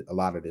started with a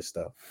lot of this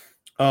stuff?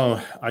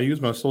 I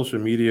use my social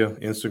media,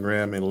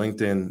 Instagram and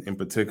LinkedIn in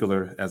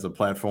particular, as a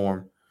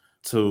platform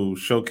to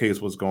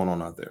showcase what's going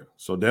on out there.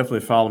 So definitely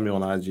follow me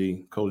on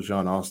IG, Coach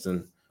John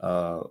Austin.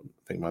 I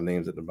think my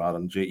name's at the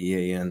bottom,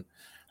 JEAN.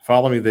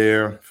 Follow me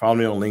there. Follow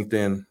me on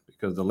LinkedIn,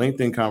 because the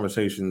LinkedIn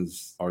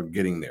conversations are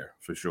getting there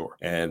for sure.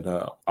 And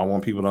I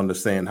want people to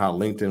understand how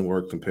LinkedIn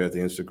works compared to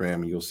Instagram,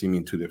 and you'll see me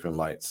in 2 different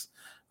lights.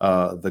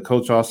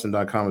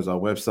 TheCoachAustin.com is our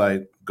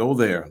website. Go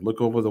there,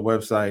 look over the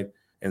website,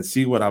 and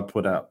see what I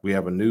put out. We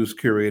have a news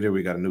curator.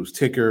 We got a news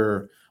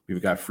ticker.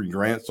 We've got free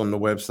grants on the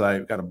website.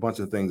 We've got a bunch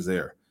of things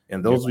there.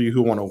 And those of you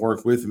who want to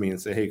work with me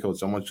and say, hey,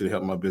 Coach, I want you to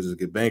help my business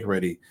get bank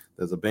ready,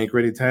 there's a bank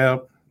ready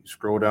tab. You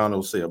scroll down,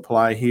 it'll say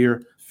apply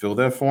here. Fill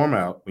that form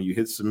out. When you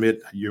hit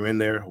submit, you're in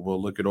there.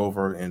 We'll look it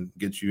over and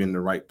get you in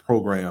the right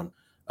program,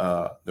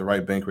 the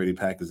right bank ready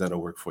package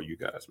that'll work for you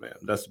guys, man.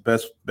 That's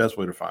the best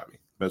way to find me.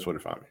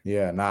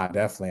 Yeah,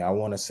 definitely. I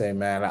want to say,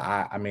 man,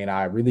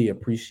 I really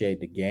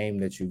appreciate the game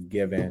that you've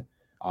given.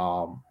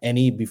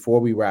 Before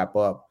we wrap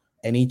up,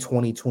 any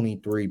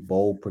 2023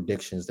 bold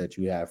predictions that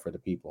you have for the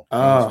people?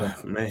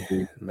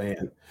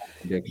 Man.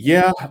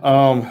 Yeah.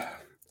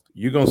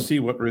 You're going to see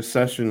what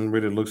recession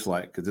really looks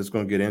like, because it's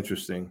going to get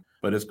interesting,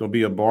 but it's going to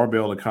be a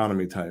barbell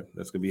economy type.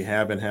 That's going to be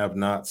have and have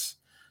nots,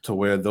 to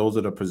where those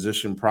that are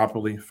positioned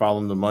properly,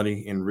 following the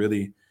money and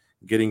really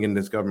getting in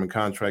this government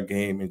contract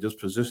game and just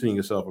positioning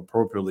yourself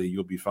appropriately,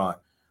 you'll be fine.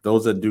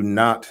 Those that do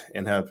not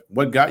and have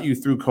what got you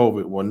through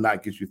COVID will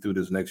not get you through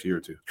this next year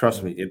or two.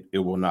 Trust me, it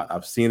will not.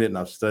 I've seen it and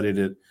I've studied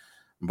it.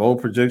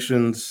 Bold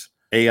predictions: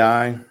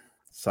 AI,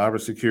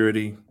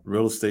 cybersecurity,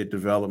 real estate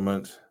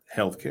development,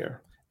 healthcare,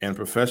 and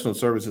professional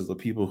services are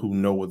people who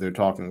know what they're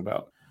talking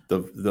about.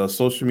 The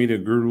social media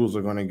gurus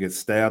are going to get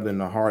stabbed in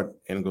the heart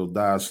and go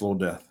die a slow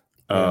death.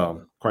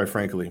 quite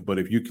frankly. But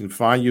if you can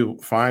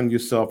find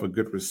yourself a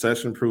good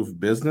recession-proof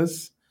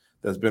business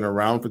that's been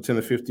around for 10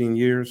 to 15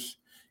 years,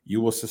 you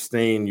will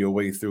sustain your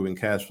way through and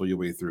cash flow your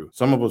way through.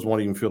 Some of us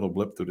won't even feel a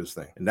blip through this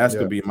thing. And that's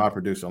going to be my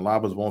prediction. A lot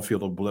of us won't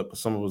feel a blip, but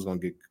some of us are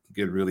going to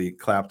get really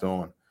clapped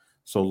on.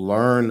 So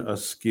learn a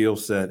skill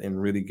set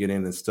and really get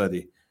in and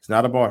study. It's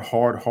not about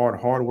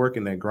hard work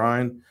and that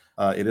grind.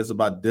 It is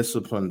about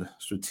disciplined,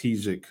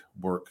 strategic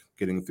work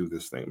getting through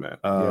this thing, man.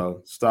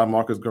 Stock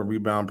market's going to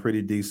rebound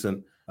pretty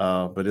decent,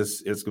 but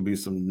it's going to be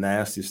some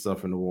nasty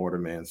stuff in the water,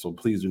 man. So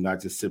please do not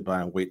just sit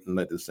by and wait and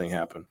let this thing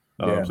happen.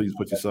 Please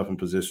put yourself in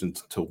position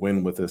to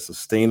win with a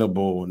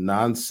sustainable,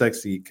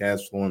 non-sexy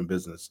cash flowing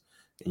business,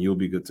 and you'll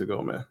be good to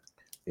go, man.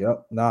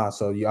 Yep.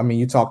 So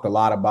you talked a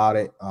lot about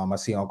it. I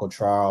see Uncle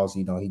Charles,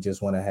 he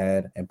just went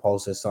ahead and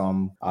posted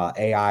some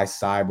AI,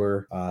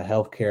 cyber,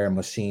 healthcare, and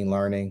machine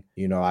learning.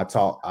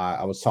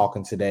 I was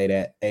talking today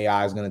that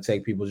AI is going to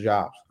take people's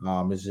jobs.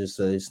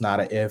 It's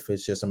not an if,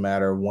 it's just a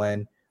matter of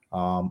when.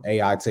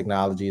 AI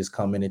technology is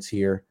coming. It's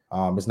here.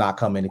 It's not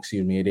coming,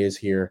 it is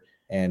here.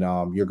 And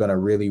you're going to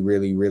really,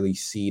 really, really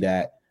see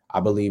that. I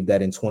believe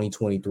that in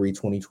 2023,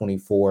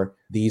 2024,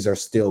 these are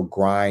still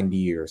grind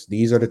years.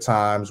 These are the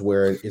times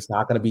where it's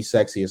not going to be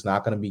sexy. It's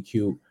not going to be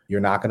cute. You're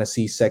not going to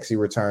see sexy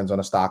returns on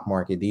the stock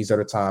market. These are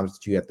the times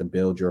that you have to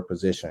build your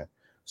position.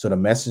 So the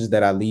message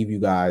that I leave you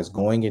guys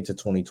going into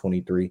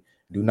 2023,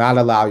 do not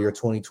allow your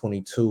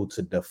 2022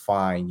 to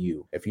define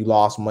you. If you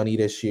lost money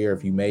this year,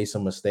 if you made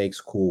some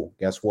mistakes, cool.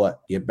 Guess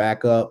what? Get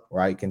back up,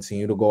 right?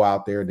 Continue to go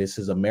out there. This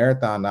is a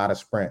marathon, not a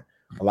sprint.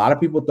 A lot of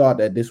people thought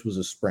that this was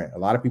a sprint. A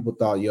lot of people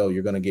thought,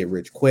 you're going to get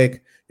rich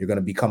quick. You're going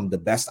to become the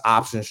best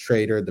options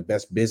trader, the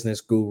best business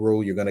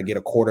guru. You're going to get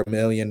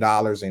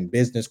 $250,000 in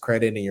business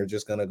credit, and you're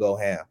just going to go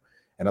ham.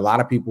 And a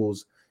lot of people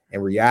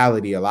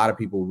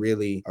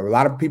really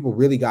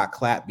got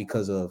clapped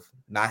because of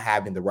not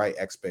having the right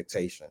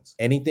expectations.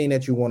 Anything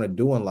that you want to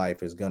do in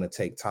life is going to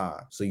take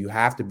time. So you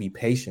have to be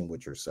patient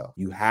with yourself.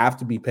 When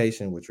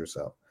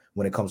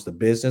it comes to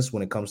business,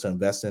 when it comes to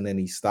investing in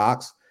these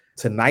stocks.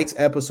 Tonight's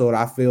episode,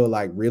 I feel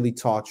like really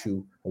taught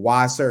you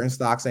why certain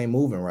stocks ain't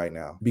moving right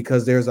now,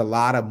 because there's a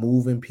lot of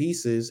moving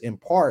pieces and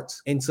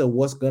parts into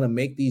what's going to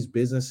make these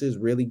businesses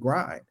really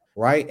grind,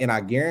 right? And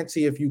I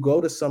guarantee if you go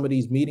to some of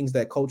these meetings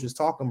that Coach is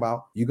talking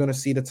about, you're going to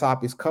see the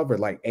topics covered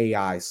like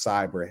AI,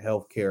 cyber,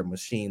 healthcare,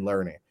 machine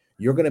learning.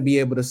 You're going to be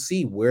able to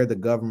see where the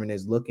government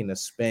is looking to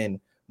spend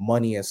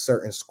money in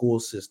certain school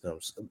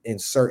systems, in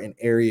certain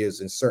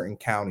areas, in certain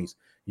counties.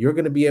 You're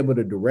going to be able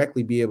to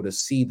directly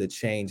see the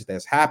change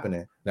that's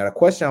happening. Now, the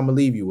question I'm going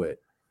to leave you with,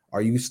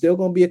 are you still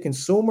going to be a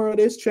consumer of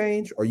this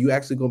change, or are you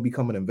actually going to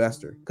become an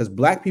investor? Because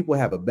Black people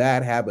have a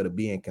bad habit of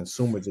being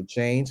consumers of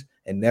change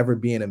and never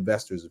being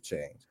investors of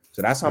change.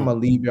 So that's how I'm going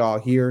to leave y'all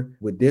here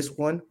with this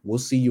one. We'll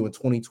see you in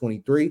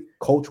 2023.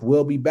 Coach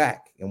will be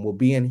back, and we'll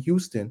be in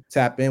Houston.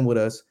 Tap in with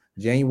us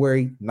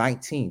January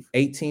 19th,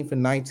 18th,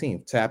 and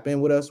 19th. Tap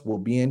in with us. We'll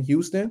be in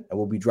Houston, and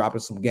we'll be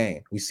dropping some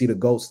game. We see the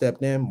GOAT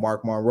stepped in,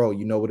 Mark Monroe.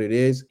 You know what it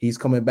is. He's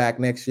coming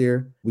back next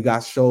year. We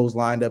got shows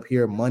lined up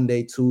here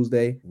Monday,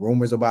 Tuesday.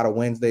 Rumors about a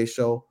Wednesday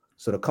show.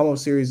 So the Come Up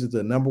series is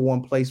the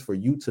 #1 place for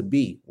you to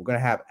be. We're going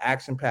to have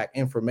action-packed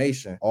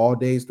information all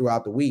days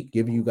throughout the week,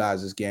 giving you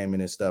guys this game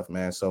and this stuff,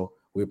 man. So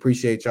we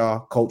appreciate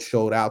y'all. Coach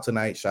showed out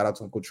tonight. Shout out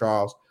to Uncle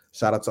Charles.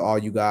 Shout out to all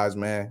you guys,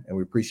 man. And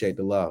we appreciate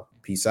the love.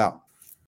 Peace out.